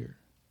to here?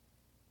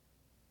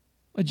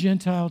 A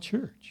Gentile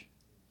church.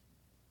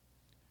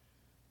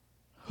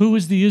 Who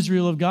is the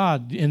Israel of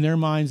God in their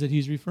minds that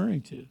he's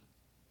referring to?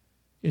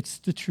 It's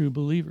the true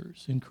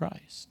believers in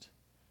Christ,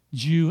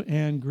 Jew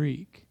and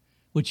Greek,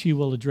 which he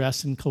will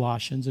address in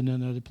Colossians and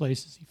in other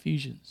places,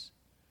 Ephesians.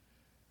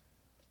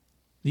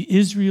 The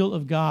Israel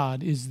of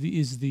God is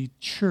the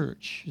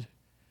church.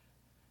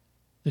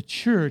 The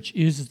church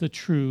is the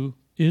true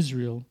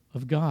Israel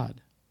of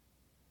God.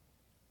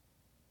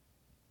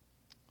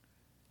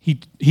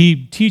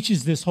 He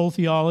teaches this whole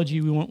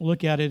theology. We won't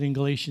look at it in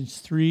Galatians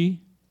 3.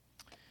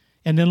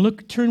 And then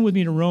turn with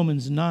me to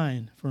Romans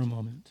 9 for a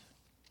moment.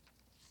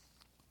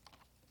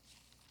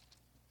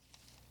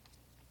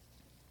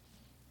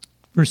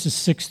 Verses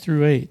 6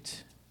 through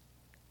 8.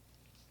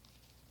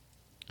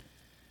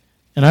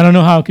 And I don't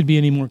know how it could be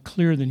any more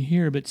clear than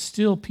here, but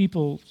still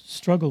people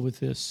struggle with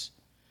this,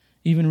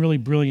 even really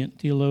brilliant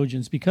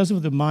theologians, because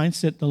of the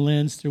mindset, the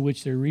lens through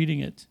which they're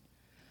reading it.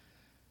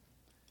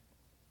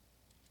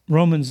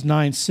 Romans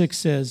 9:6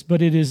 says,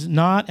 "But it is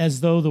not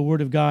as though the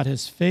word of God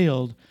has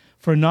failed,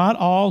 for not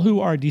all who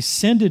are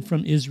descended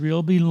from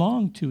Israel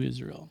belong to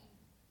Israel.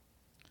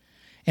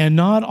 And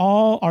not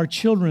all are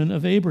children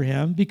of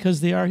Abraham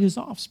because they are his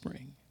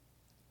offspring."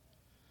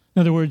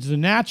 In other words, the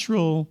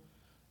natural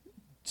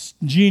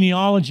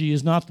genealogy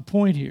is not the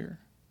point here.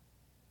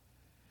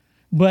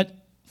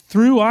 But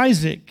through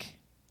Isaac,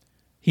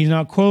 he's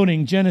now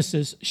quoting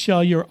Genesis,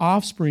 "shall your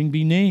offspring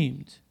be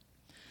named."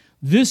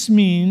 This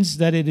means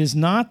that it is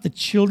not the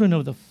children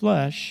of the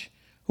flesh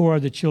who are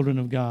the children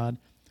of God,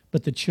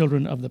 but the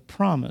children of the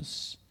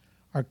promise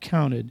are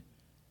counted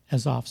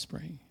as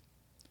offspring.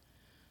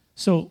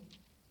 So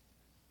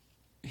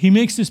he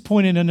makes this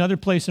point in another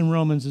place in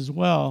Romans as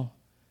well,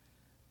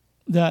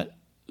 that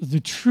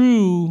the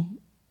true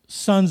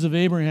sons of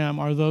Abraham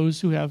are those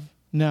who have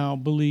now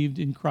believed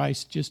in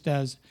Christ just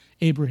as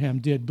Abraham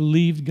did,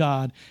 believed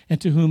God,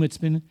 and to whom it's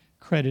been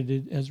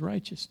credited as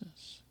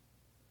righteousness.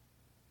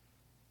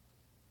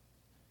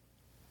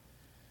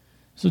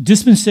 So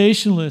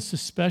dispensationalists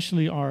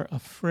especially are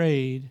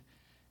afraid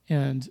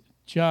and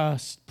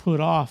just put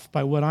off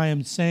by what I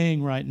am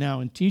saying right now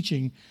and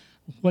teaching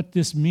what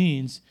this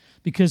means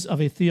because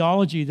of a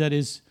theology that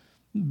has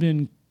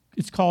been,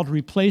 it's called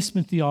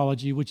replacement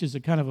theology, which is a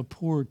kind of a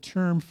poor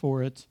term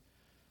for it,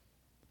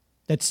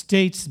 that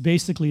states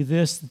basically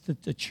this,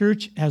 that the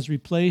church has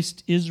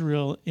replaced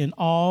Israel in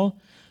all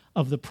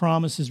of the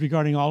promises,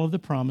 regarding all of the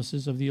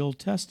promises of the Old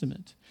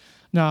Testament.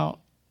 Now,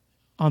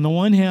 on the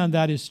one hand,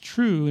 that is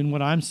true in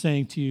what I'm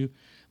saying to you,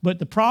 but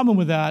the problem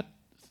with that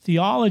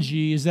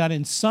theology is that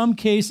in some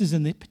cases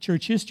in the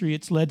church history,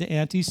 it's led to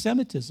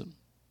anti-Semitism,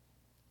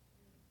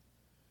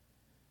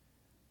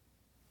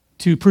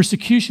 to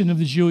persecution of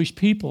the Jewish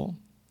people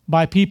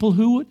by people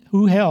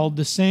who held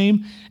the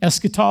same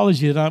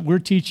eschatology that we're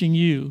teaching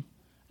you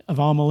of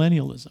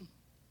amillennialism.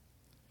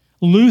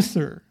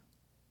 Luther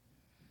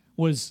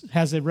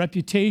has a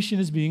reputation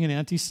as being an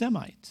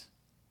anti-Semite.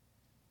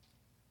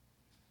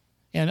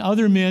 And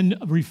other men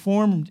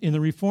reformed in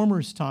the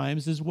Reformers'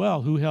 times as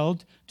well, who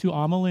held to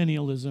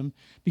amillennialism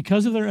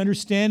because of their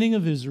understanding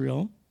of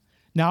Israel,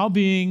 now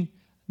being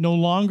no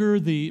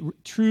longer the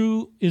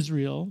true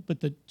Israel,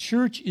 but the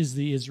church is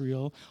the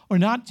Israel, or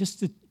not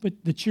just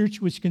but the church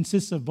which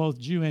consists of both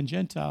Jew and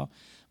Gentile.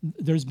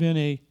 There's been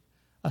a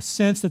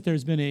sense that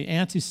there's been an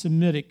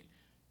anti-Semitic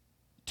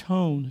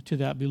tone to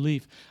that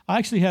belief. I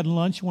actually had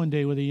lunch one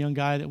day with a young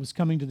guy that was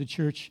coming to the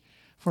church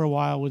for a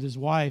while with his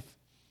wife,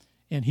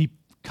 and he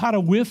caught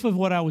a whiff of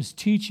what I was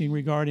teaching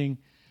regarding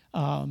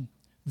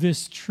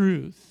this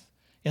truth.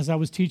 As I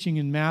was teaching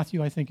in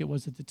Matthew, I think it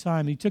was at the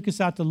time, he took us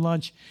out to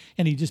lunch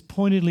and he just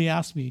pointedly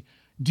asked me,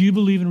 "Do you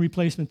believe in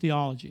replacement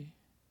theology?"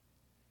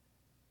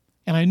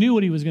 And I knew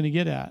what he was going to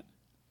get at.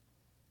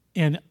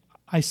 And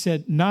I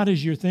said, "Not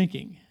as you're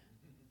thinking,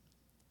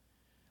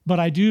 but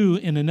I do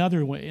in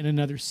another way, in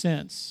another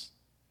sense."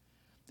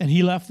 And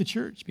he left the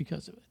church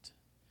because of it.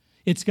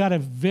 It's got a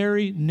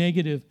very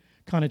negative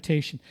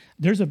connotation.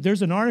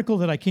 There's an article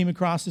that I came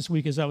across this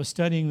week as I was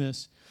studying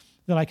this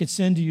that I could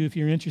send to you if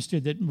you're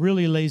interested, that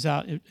really lays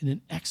out in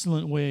an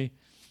excellent way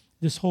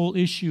this whole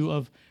issue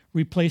of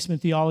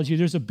replacement theology.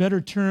 There's a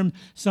better term,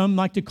 some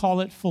like to call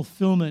it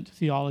fulfillment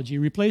theology.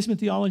 Replacement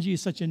theology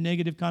is such a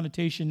negative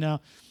connotation now.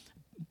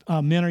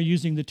 Men are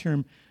using the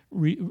term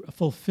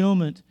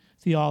fulfillment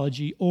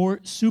theology or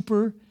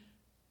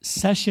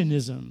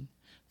supersessionism.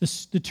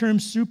 The term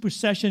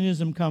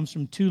supersessionism comes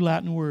from two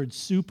Latin words,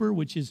 super,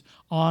 which is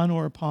on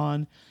or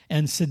upon,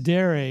 and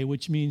sedere,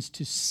 which means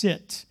to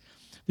sit.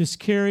 This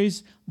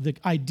carries the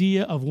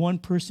idea of one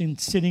person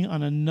sitting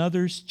on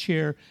another's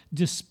chair,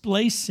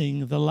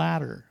 displacing the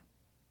latter.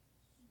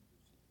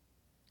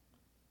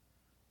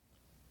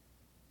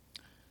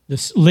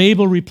 This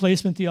label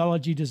replacement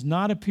theology does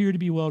not appear to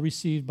be well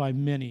received by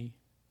many.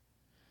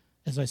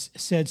 As I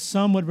said,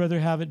 some would rather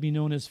have it be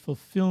known as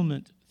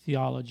fulfillment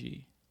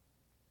theology.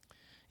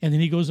 And then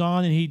he goes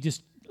on and he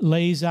just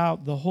lays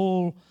out the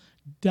whole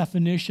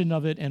definition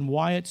of it and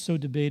why it's so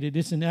debated.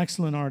 It's an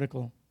excellent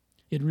article.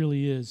 It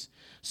really is.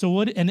 So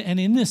what? And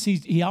in this,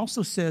 he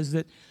also says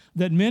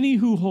that many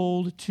who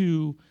hold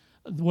to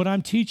what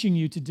I'm teaching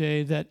you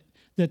today, that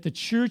the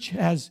church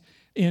has,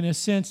 in a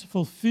sense,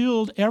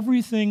 fulfilled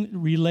everything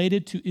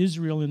related to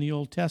Israel in the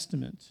Old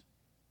Testament.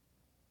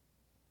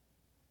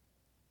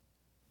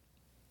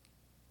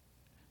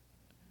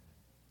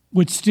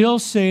 Would still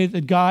say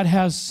that God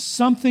has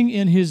something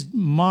in his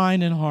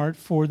mind and heart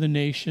for the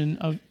nation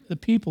of the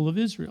people of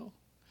Israel.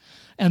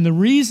 And the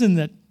reason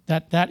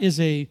that is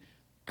a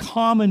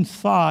common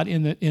thought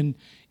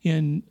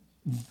in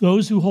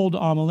those who hold to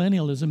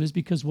amillennialism is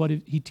because what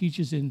he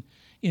teaches in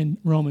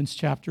Romans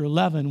chapter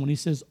 11 when he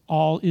says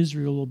all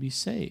Israel will be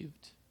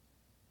saved.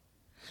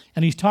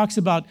 And he talks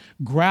about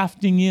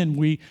grafting in.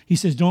 He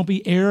says don't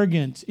be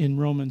arrogant in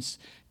Romans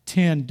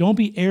 10. Don't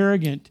be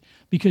arrogant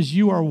because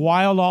you are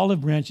wild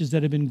olive branches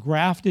that have been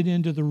grafted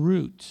into the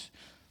root.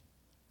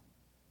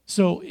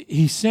 So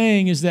he's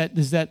saying is that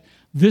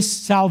this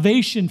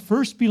salvation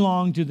first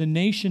belonged to the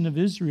nation of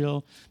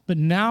Israel, but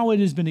now it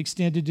has been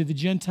extended to the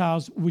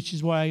Gentiles, which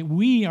is why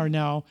we are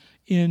now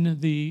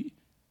in the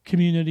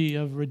community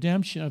of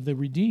redemption, of the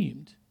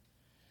redeemed.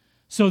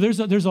 So there's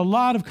a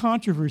lot of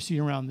controversy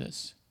around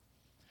this.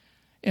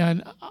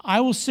 And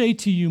I will say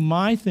to you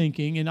my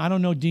thinking, and I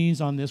don't know Dean's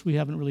on this, we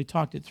haven't really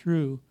talked it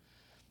through.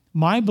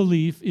 My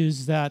belief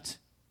is that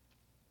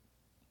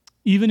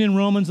even in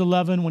Romans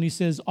 11, when he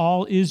says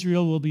all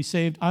Israel will be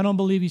saved, I don't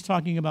believe he's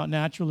talking about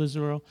natural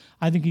Israel.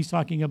 I think he's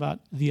talking about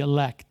the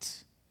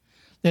elect.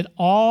 That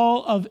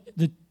all of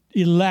the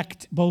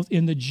elect, both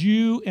in the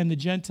Jew and the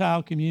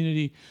Gentile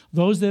community,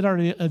 those that are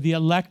the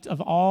elect of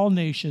all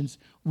nations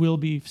will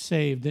be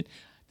saved.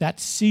 That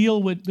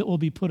seal will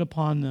be put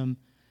upon them,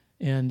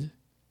 and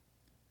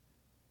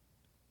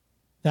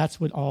that's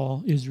what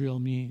all Israel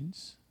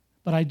means.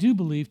 But I do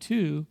believe,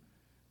 too,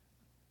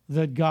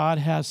 that God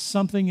has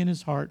something in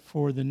his heart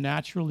for the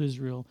natural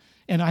Israel.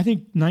 And I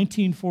think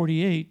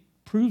 1948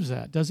 proves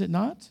that, does it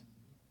not?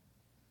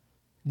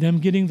 Them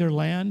getting their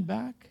land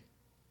back.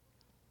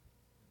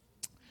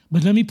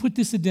 But let me put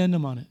this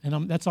addendum on it,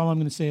 and that's all I'm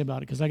going to say about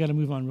it, because I got to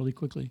move on really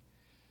quickly.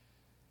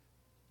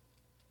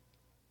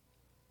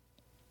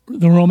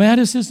 The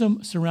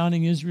romanticism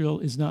surrounding Israel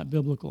is not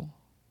biblical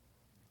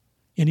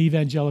in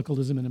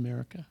evangelicalism in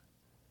America,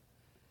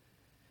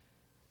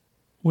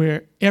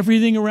 where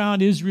everything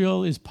around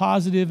Israel is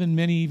positive in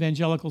many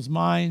evangelicals'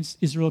 minds.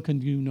 Israel can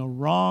do no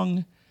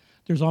wrong.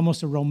 There's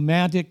almost a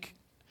romantic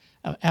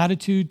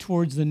attitude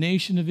towards the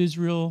nation of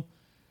Israel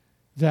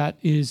that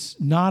is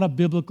not a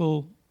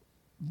biblical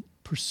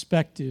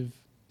perspective,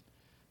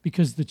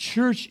 because the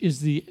church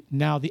is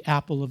now the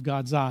apple of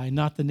God's eye,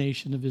 not the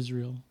nation of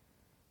Israel.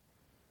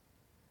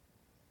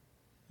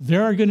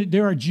 There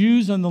are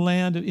Jews in the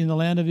land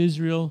of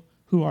Israel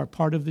who are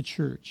part of the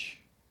church.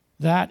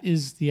 That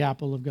is the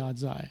apple of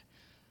God's eye,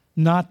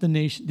 not the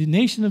nation. The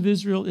nation of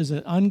Israel is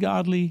an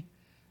ungodly,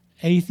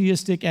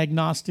 atheistic,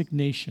 agnostic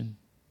nation,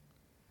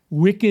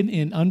 wicked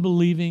and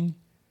unbelieving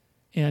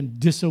and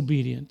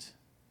disobedient,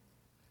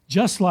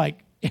 just like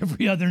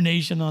every other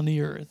nation on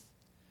the earth.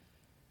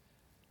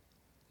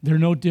 They're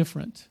no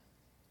different.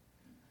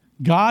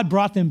 God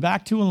brought them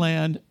back to a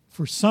land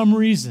for some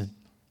reason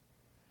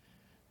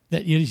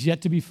that it is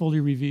yet to be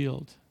fully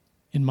revealed,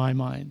 in my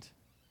mind,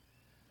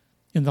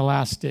 in the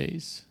last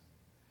days.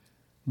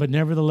 But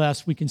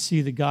nevertheless, we can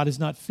see that God is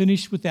not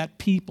finished with that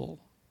people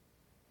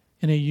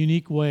in a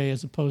unique way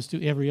as opposed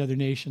to every other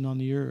nation on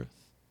the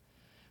earth.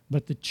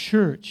 But the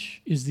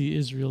church is the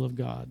Israel of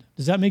God.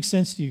 Does that make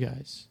sense to you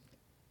guys?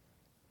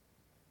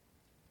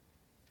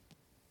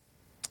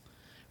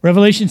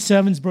 Revelation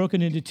 7 is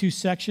broken into two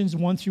sections.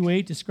 1 through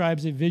 8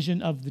 describes a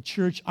vision of the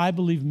church, I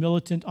believe,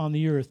 militant on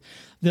the earth.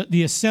 The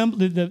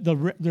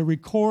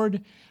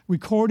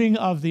recording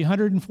of the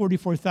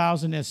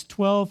 144,000 as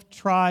 12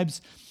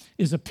 tribes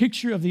is a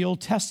picture of the Old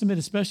Testament,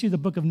 especially the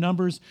book of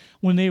Numbers,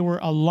 when they were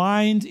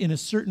aligned in a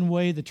certain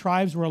way. The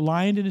tribes were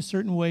aligned in a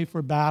certain way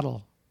for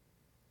battle.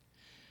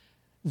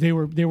 They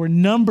were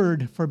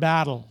numbered for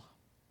battle.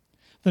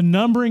 The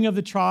numbering of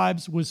the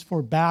tribes was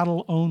for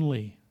battle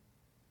only.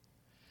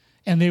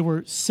 And they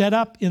were set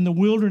up in the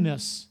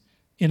wilderness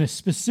in a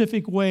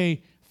specific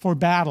way for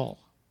battle.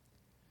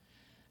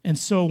 And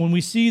so when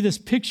we see this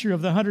picture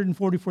of the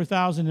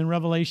 144,000 in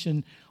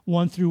Revelation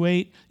 1 through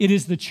 8, it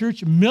is the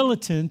church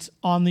militant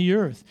on the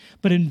earth.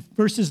 But in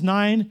verses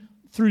 9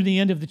 through the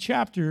end of the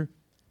chapter,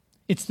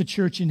 it's the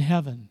church in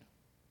heaven.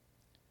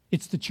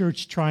 It's the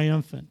church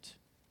triumphant.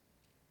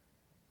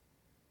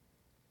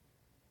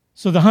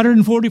 So the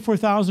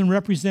 144,000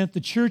 represent the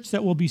church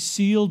that will be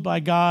sealed by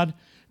God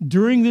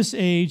during this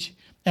age,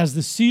 as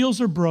the seals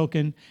are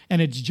broken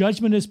and its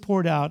judgment is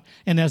poured out,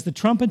 and as the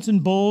trumpets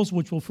and bowls,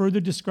 which will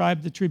further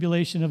describe the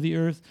tribulation of the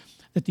earth,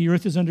 that the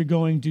earth is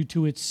undergoing due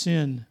to its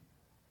sin.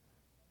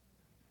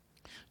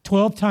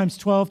 12 times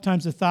 12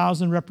 times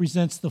 1,000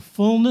 represents the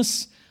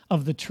fullness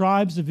of the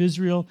tribes of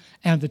Israel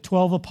and the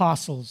 12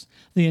 apostles,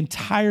 the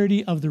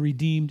entirety of the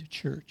redeemed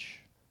church.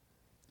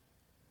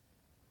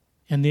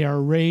 And they are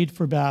arrayed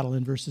for battle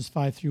in verses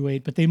 5 through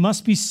 8. But they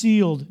must be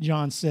sealed,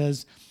 John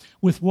says,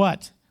 with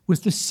what?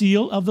 With the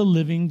seal of the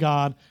living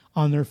God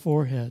on their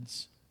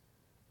foreheads.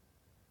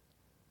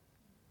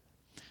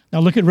 Now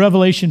look at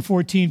Revelation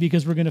 14,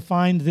 because we're going to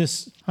find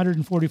this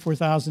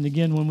 144,000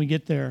 again when we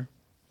get there.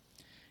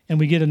 And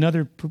we get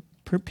another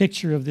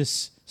picture of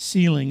this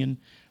sealing in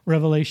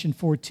Revelation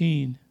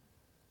 14,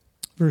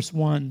 verse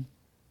 1.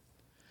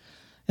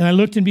 And I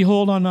looked, and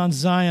behold, on Mount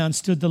Zion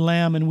stood the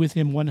Lamb, and with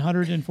him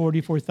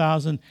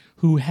 144,000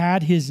 who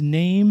had his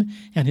name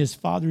and his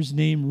Father's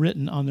name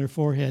written on their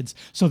foreheads.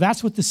 So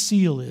that's what the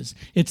seal is.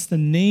 It's the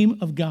name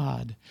of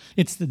God.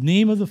 It's the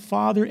name of the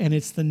Father, and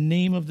it's the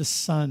name of the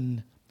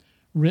Son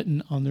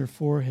written on their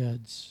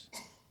foreheads.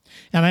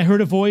 And I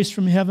heard a voice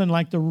from heaven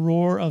like the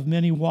roar of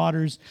many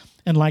waters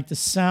and like the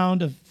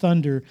sound of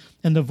thunder.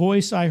 And the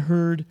voice I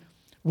heard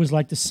was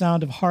like the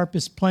sound of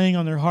harpists playing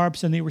on their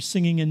harps, and they were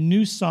singing a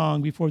new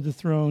song before the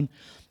throne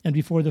and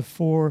before the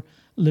four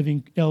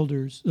living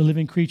elders, the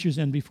living creatures,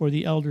 and before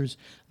the elders.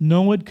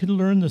 No one could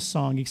learn the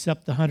song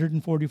except the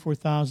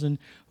 144,000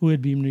 who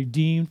had been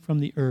redeemed from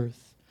the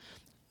earth.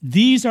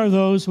 These are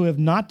those who have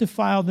not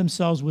defiled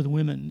themselves with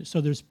women.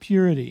 So there's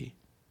purity.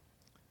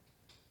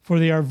 For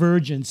they are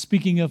virgins.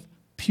 Speaking of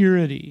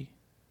purity,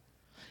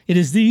 it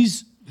is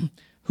these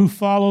who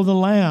follow the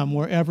Lamb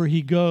wherever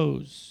he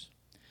goes.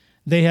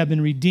 They have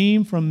been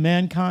redeemed from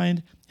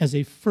mankind as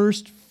a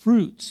first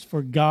fruits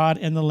for God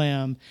and the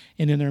Lamb,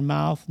 and in their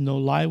mouth no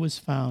lie was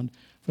found,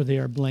 for they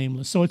are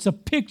blameless. So it's a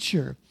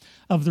picture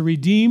of the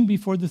redeemed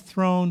before the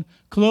throne,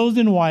 clothed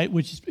in white,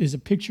 which is a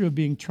picture of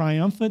being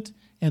triumphant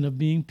and of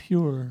being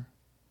pure.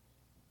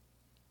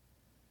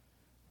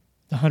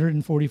 The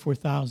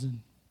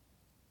 144,000.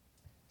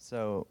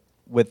 So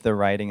with the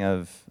writing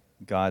of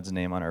God's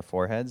name on our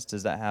foreheads,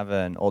 does that have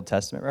an Old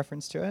Testament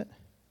reference to it?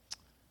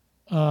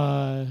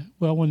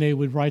 Well, when they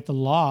would write the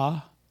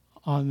law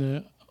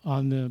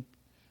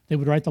they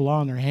would write the law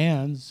on their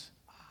hands.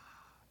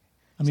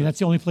 I mean, that's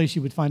the only place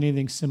you would find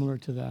anything similar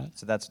to that.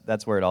 So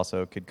that's where it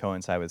also could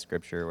coincide with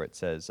Scripture, where it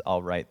says,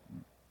 "I'll write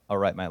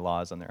my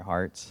laws on their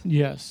hearts."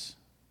 Yes.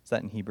 Is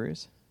that in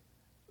Hebrews?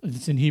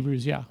 It's in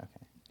Hebrews, yeah.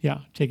 Okay.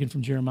 Yeah, taken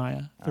from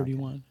Jeremiah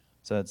 31.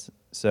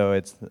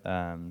 Okay.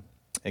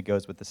 It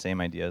goes with the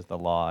same idea as the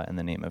law and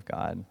the name of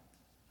God.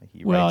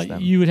 He writes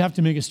them. You would have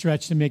to make a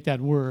stretch to make that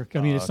work.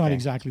 I mean, it's not okay.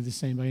 exactly the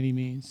same by any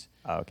means.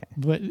 Oh, okay.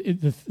 But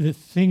the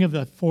thing of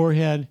the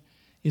forehead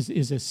is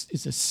a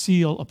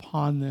seal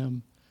upon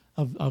them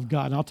of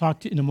God. And I'll talk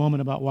to you in a moment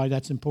about why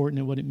that's important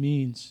and what it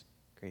means.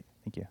 Great.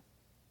 Thank you.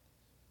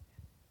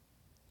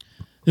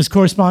 This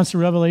corresponds to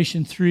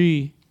Revelation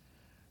 3,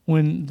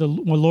 when the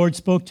Lord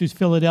spoke to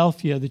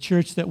Philadelphia, the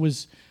church that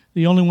was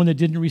the only one that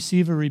didn't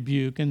receive a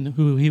rebuke, and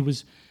who he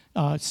was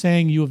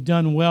saying, "You have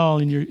done well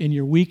in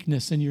your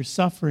weakness and your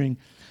suffering."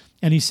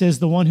 And he says,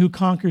 "The one who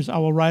conquers, I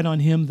will write on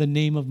him the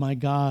name of my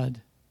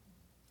God."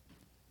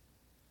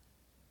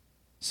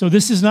 So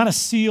this is not a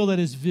seal that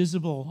is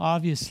visible,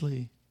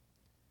 obviously.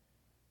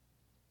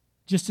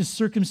 Just as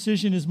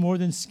circumcision is more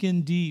than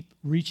skin deep,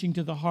 reaching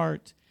to the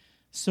heart,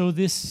 so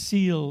this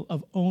seal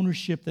of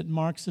ownership that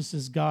marks us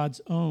as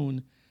God's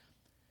own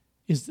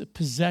is the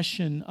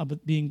possession of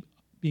it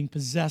being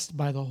possessed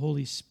by the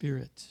Holy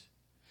Spirit.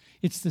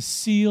 It's the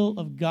seal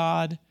of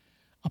God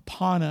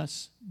upon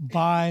us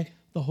by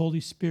the Holy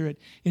Spirit.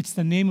 It's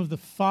the name of the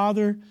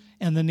Father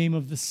and the name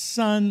of the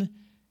Son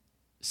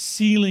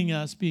sealing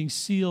us, being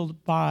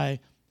sealed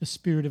by the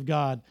Spirit of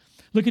God.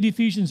 Look at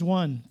Ephesians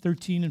 1,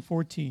 13 and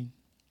 14.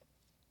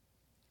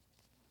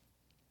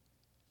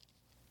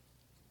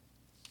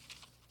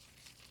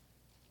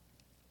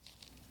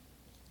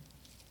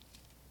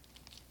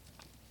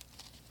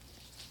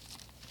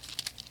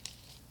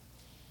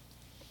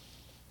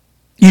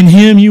 In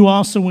him you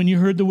also, when you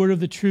heard the word of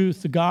the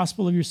truth, the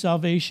gospel of your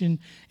salvation,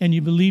 and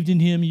you believed in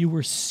him, you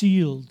were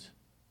sealed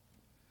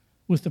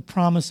with the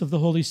promise of the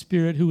Holy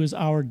Spirit, who is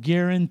our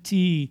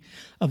guarantee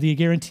of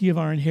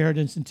our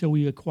inheritance until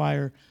we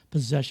acquire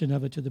possession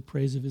of it to the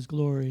praise of his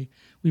glory.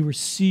 We were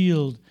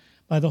sealed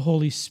by the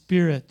Holy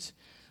Spirit.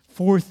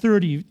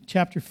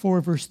 Chapter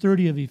 4, verse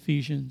 30 of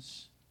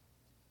Ephesians.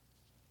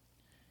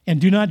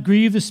 And do not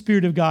grieve the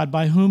Spirit of God,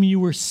 by whom you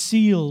were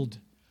sealed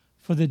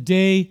for the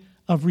day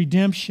of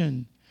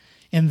redemption.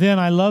 And then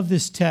I love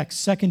this text,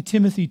 2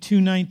 Timothy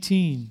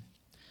 2:19.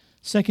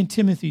 2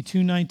 Timothy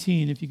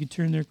 2:19, if you could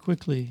turn there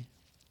quickly.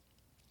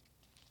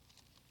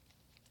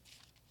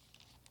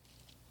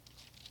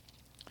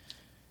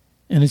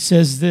 And it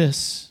says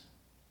this: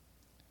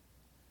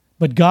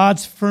 "But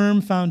God's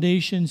firm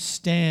foundation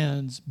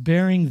stands,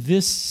 bearing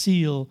this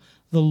seal,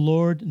 the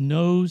Lord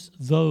knows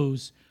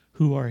those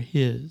who are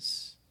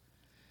his.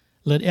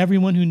 Let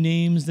everyone who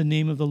names the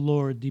name of the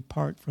Lord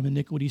depart from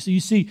iniquity." So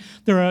you see,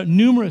 there are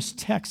numerous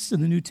texts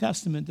in the New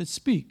Testament that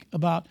speak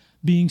about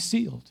being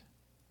sealed,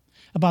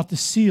 about the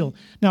seal.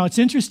 Now, it's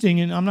interesting,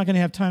 and I'm not going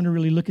to have time to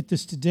really look at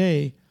this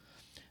today,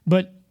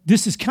 But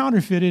this is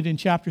counterfeited in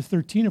chapter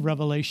 13 of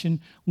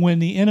Revelation when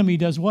the enemy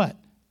does what?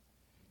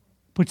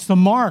 Puts the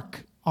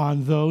mark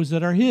on those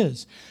that are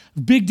his.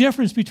 Big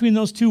difference between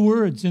those two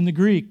words in the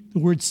Greek, the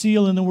word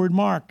seal and the word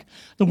mark.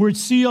 The word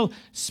seal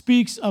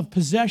speaks of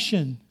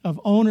possession,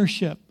 of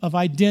ownership, of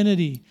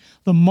identity.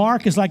 The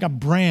mark is like a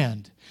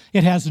brand.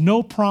 It has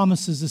no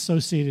promises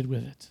associated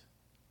with it.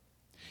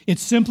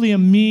 It's simply a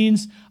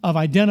means of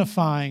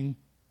identifying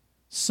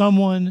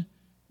someone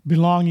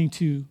belonging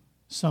to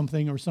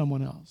something or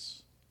someone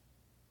else.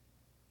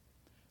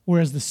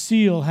 Whereas the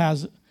seal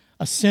has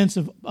a sense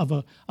of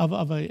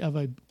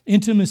a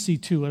intimacy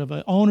to it, of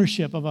an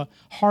ownership, of a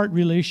heart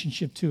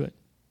relationship to it.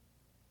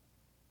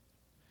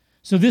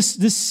 So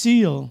this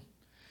seal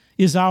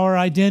is our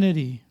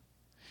identity.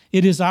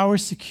 It is our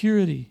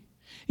security.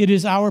 It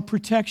is our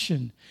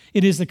protection.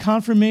 It is the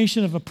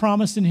confirmation of a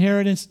promised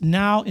inheritance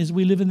now as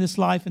we live in this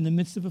life in the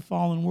midst of a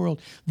fallen world.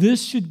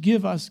 This should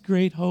give us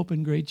great hope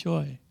and great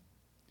joy.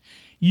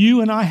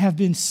 You and I have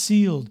been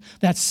sealed.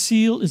 That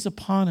seal is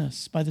upon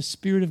us by the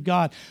Spirit of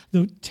God.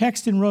 The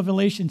text in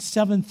Revelation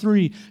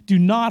 7:3, do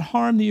not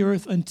harm the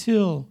earth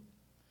until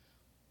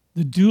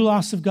the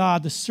doulos of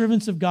God, the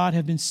servants of God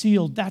have been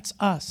sealed. That's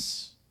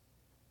us.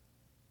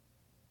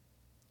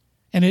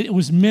 And it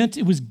was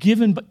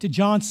given, but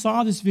John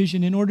saw this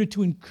vision in order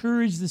to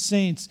encourage the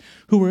saints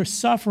who were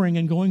suffering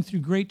and going through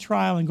great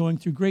trial and going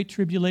through great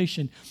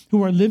tribulation,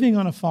 who are living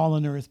on a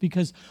fallen earth.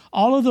 Because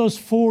all of those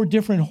 4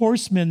 different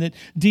horsemen that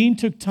Dean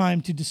took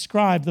time to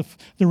describe,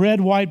 the red,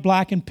 white,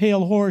 black, and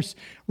pale horse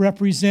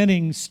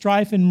representing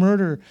strife and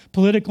murder,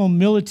 political,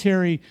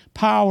 military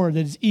power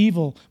that is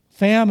evil,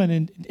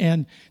 famine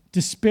and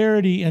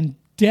disparity and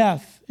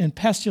death and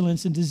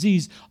pestilence and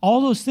disease,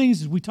 all those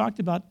things we talked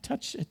about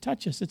touch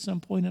us at some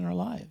point in our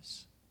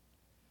lives.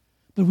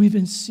 But we've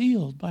been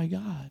sealed by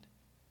God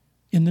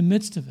in the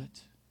midst of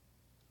it,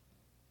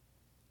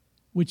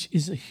 which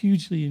is a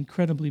hugely,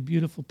 incredibly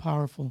beautiful,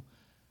 powerful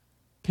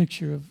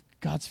picture of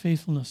God's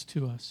faithfulness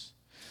to us.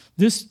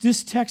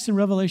 This text in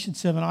Revelation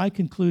 7, I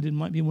concluded,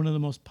 might be one of the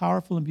most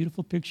powerful and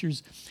beautiful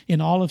pictures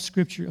in all of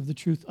Scripture of the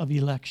truth of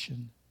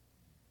election.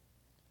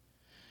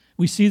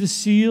 We see the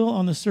seal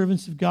on the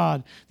servants of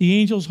God. The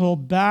angels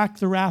hold back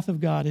the wrath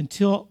of God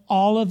until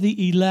all of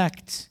the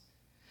elect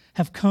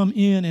have come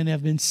in and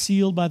have been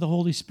sealed by the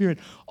Holy Spirit.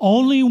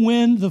 Only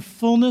when the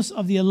fullness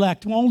of the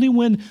elect, only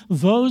when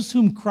those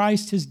whom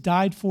Christ has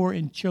died for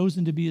and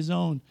chosen to be his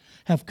own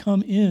have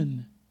come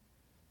in,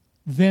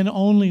 then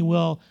only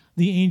will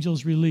the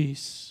angels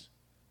release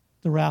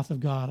the wrath of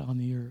God on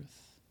the earth.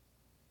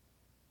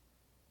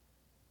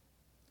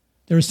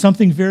 There is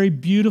something very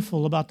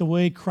beautiful about the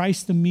way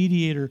Christ the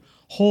mediator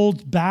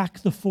holds back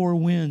the 4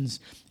 winds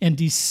and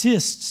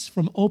desists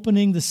from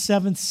opening the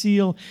 7th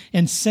seal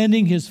and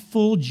sending his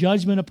full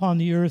judgment upon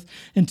the earth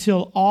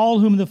until all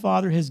whom the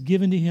Father has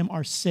given to him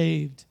are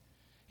saved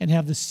and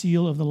have the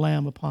seal of the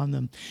Lamb upon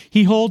them.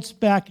 He holds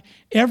back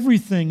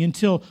everything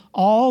until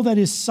all that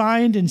is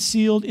signed and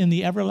sealed in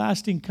the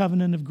everlasting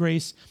covenant of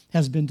grace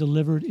has been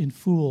delivered in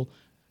full.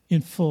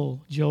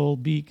 Joel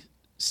Beek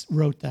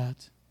wrote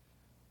that.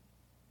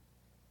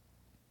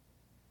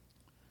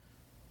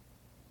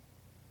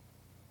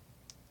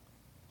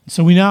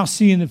 So we now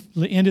see in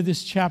the end of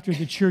this chapter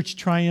the church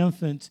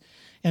triumphant.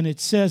 And it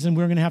says, and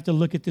we're going to have to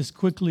look at this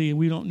quickly, and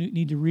we don't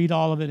need to read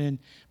all of it and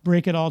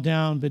break it all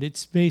down, but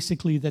it's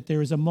basically that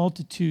there is a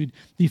multitude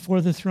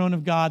before the throne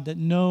of God that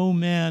no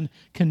man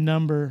can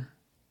number.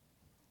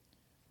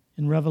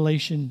 In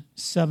Revelation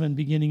 7,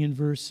 beginning in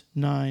verse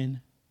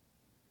 9.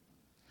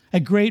 A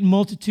great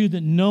multitude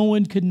that no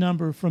one could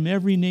number, from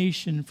every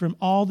nation, from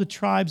all the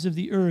tribes of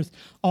the earth,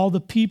 all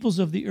the peoples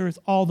of the earth,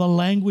 all the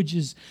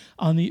languages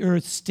on the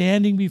earth,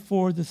 standing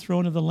before the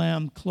throne of the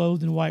Lamb,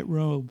 clothed in white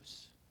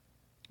robes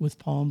with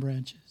palm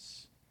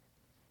branches.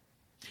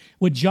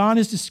 What John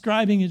is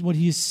describing is what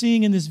he is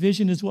seeing in this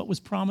vision is what was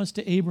promised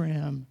to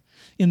Abraham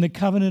in the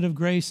covenant of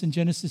grace in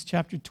Genesis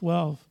chapter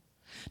 12.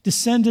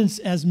 Descendants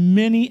as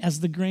many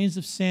as the grains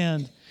of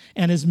sand,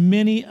 and as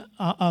many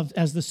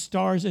as the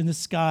stars in the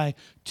sky,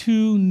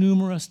 too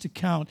numerous to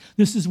count.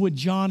 This is what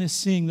John is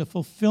seeing, the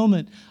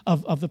fulfillment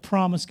of the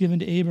promise given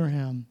to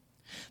Abraham.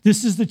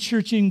 This is the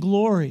church in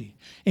glory,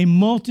 a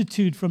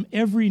multitude from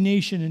every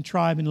nation and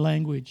tribe and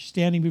language,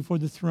 standing before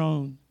the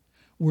throne,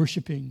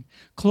 worshiping,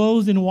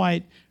 clothed in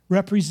white,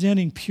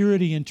 representing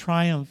purity and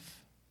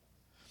triumph,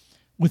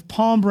 with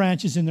palm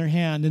branches in their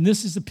hand. And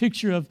this is a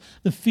picture of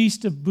the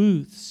Feast of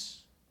Booths,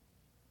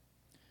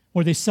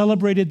 where they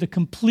celebrated the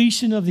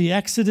completion of the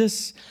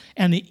Exodus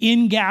and the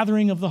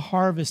ingathering of the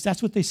harvest.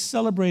 That's what they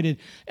celebrated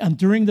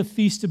during the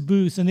Feast of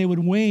Booths. And they would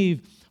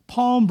wave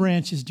palm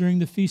branches during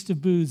the Feast of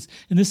Booths.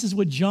 And this is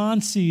what John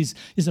sees,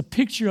 is a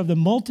picture of the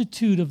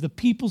multitude of the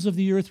peoples of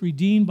the earth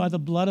redeemed by the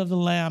blood of the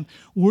Lamb,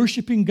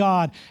 worshiping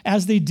God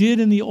as they did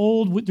in the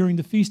old during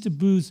the Feast of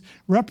Booths,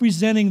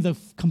 representing the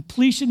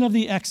completion of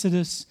the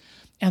Exodus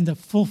and the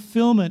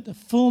fulfillment, the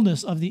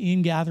fullness of the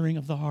ingathering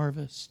of the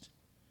harvest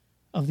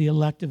of the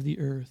elect of the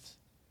earth.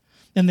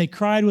 And they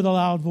cried with a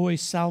loud voice,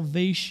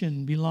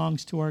 salvation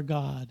belongs to our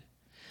God.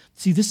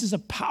 See, this is a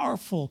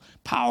powerful,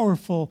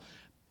 powerful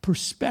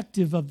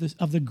perspective of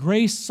the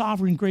grace,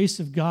 sovereign grace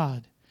of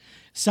God.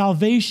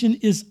 Salvation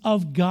is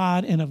of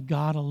God and of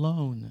God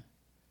alone.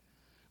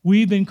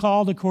 We've been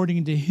called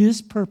according to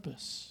his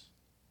purpose,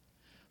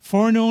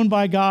 foreknown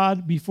by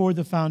God before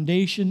the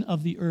foundation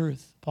of the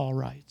earth, Paul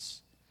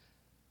writes.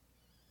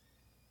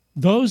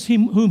 Those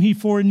whom he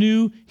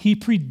foreknew, he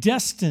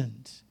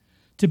predestined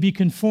to be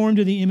conformed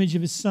to the image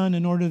of his Son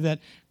in order that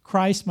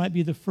Christ might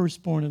be the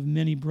firstborn of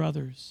many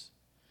brothers.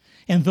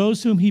 And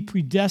those whom he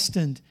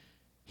predestined,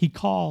 he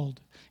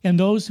called. And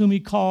those whom he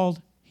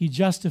called, he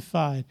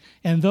justified.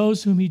 And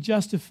those whom he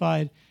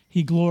justified,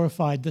 he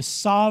glorified. The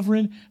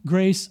sovereign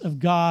grace of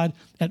God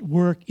at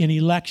work in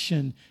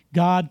election.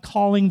 God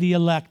calling the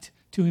elect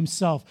to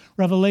himself.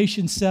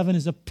 Revelation 7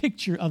 is a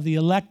picture of the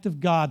elect of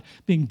God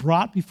being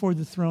brought before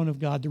the throne of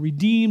God, the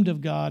redeemed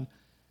of God,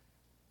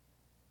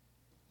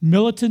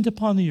 militant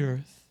upon the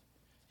earth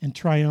and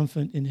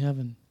triumphant in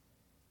heaven.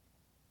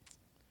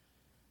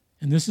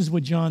 And this is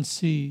what John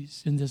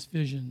sees in this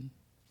vision.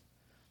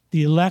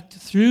 The elect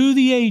through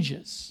the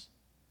ages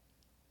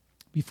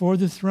before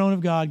the throne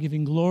of God,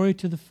 giving glory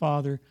to the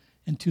Father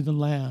and to the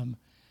Lamb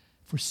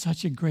for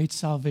such a great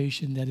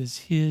salvation that is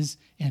his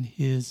and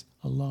his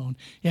alone.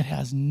 It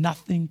has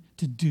nothing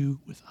to do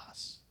with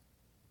us,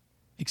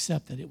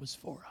 except that it was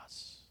for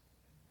us.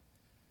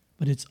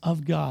 But it's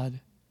of God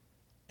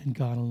and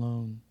God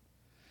alone.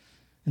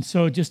 And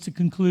so just to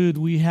conclude,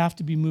 we have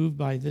to be moved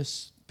by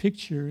this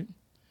picture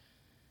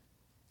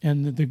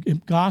and the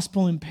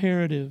gospel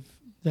imperative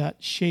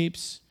that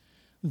shapes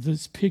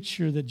this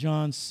picture that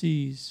John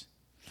sees.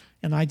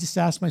 And I just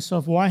ask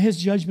myself, why has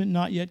judgment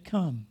not yet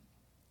come?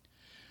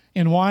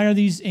 And why are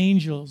these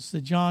angels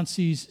that John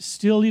sees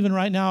still, even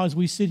right now as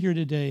we sit here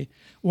today,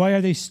 why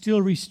are they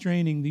still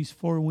restraining these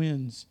four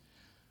winds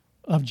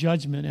of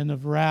judgment and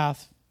of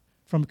wrath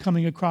from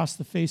coming across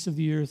the face of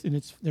the earth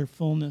in their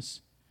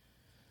fullness?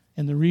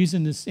 And the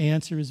reason this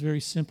answer is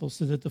very simple,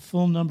 so that the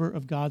full number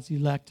of God's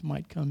elect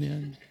might come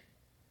in.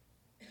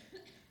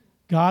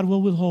 God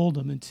will withhold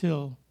them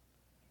until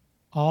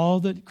all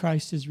that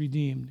Christ has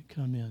redeemed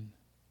come in.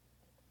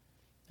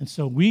 And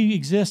so we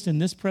exist in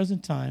this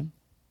present time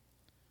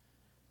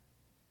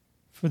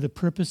for the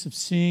purpose of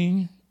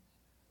seeing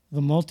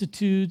the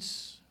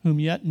multitudes whom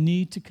yet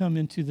need to come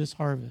into this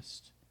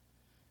harvest,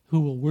 who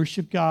will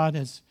worship God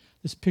as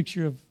this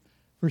picture of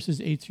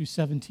verses 8 through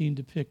 17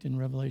 depict in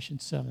Revelation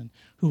 7,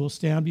 who will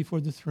stand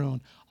before the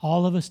throne,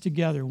 all of us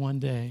together one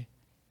day,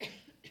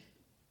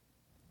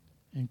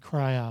 and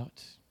cry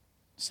out,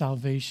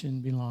 salvation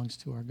belongs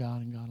to our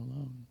God and God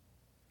alone.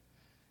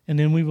 And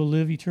then we will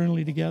live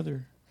eternally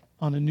together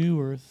on a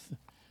new earth,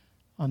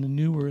 in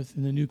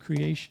the new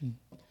creation.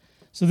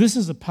 So this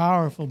is a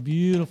powerful,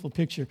 beautiful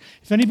picture.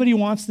 If anybody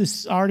wants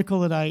this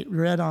article that I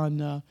read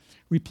on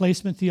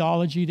replacement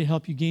theology to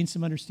help you gain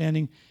some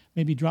understanding,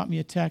 maybe drop me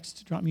a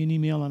text, drop me an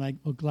email, and I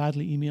will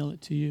gladly email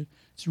it to you.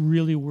 It's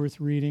really worth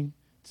reading.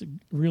 It's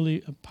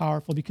really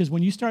powerful, because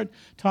when you start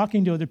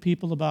talking to other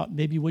people about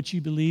maybe what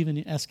you believe in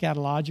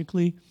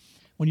eschatologically,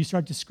 when you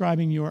start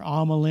describing your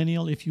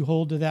amillennial, if you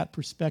hold to that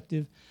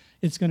perspective,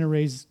 it's going to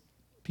raise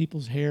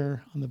people's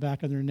hair on the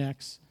back of their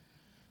necks.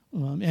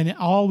 And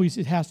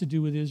it has to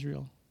do with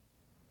Israel.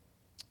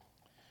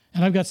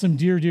 And I've got some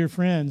dear, dear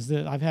friends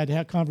that I've had to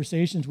have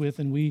conversations with,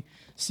 and we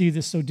see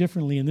this so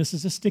differently, and this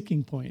is a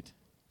sticking point.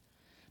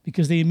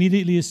 Because they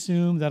immediately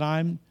assume that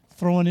I'm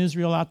throwing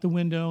Israel out the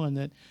window and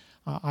that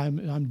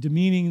I'm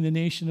demeaning the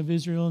nation of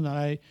Israel and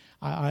that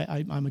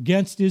I'm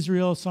against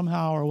Israel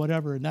somehow or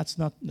whatever, and that's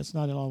not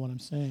at all what I'm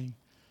saying.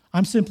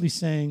 I'm simply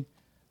saying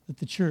that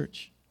the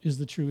church is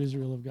the true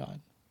Israel of God.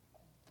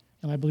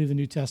 And I believe the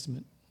New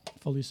Testament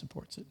fully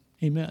supports it.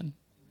 Amen.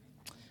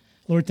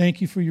 Lord, thank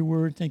you for your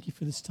word. Thank you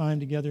for this time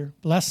together.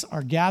 Bless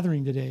our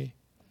gathering today.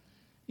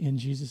 In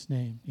Jesus'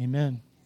 name, amen.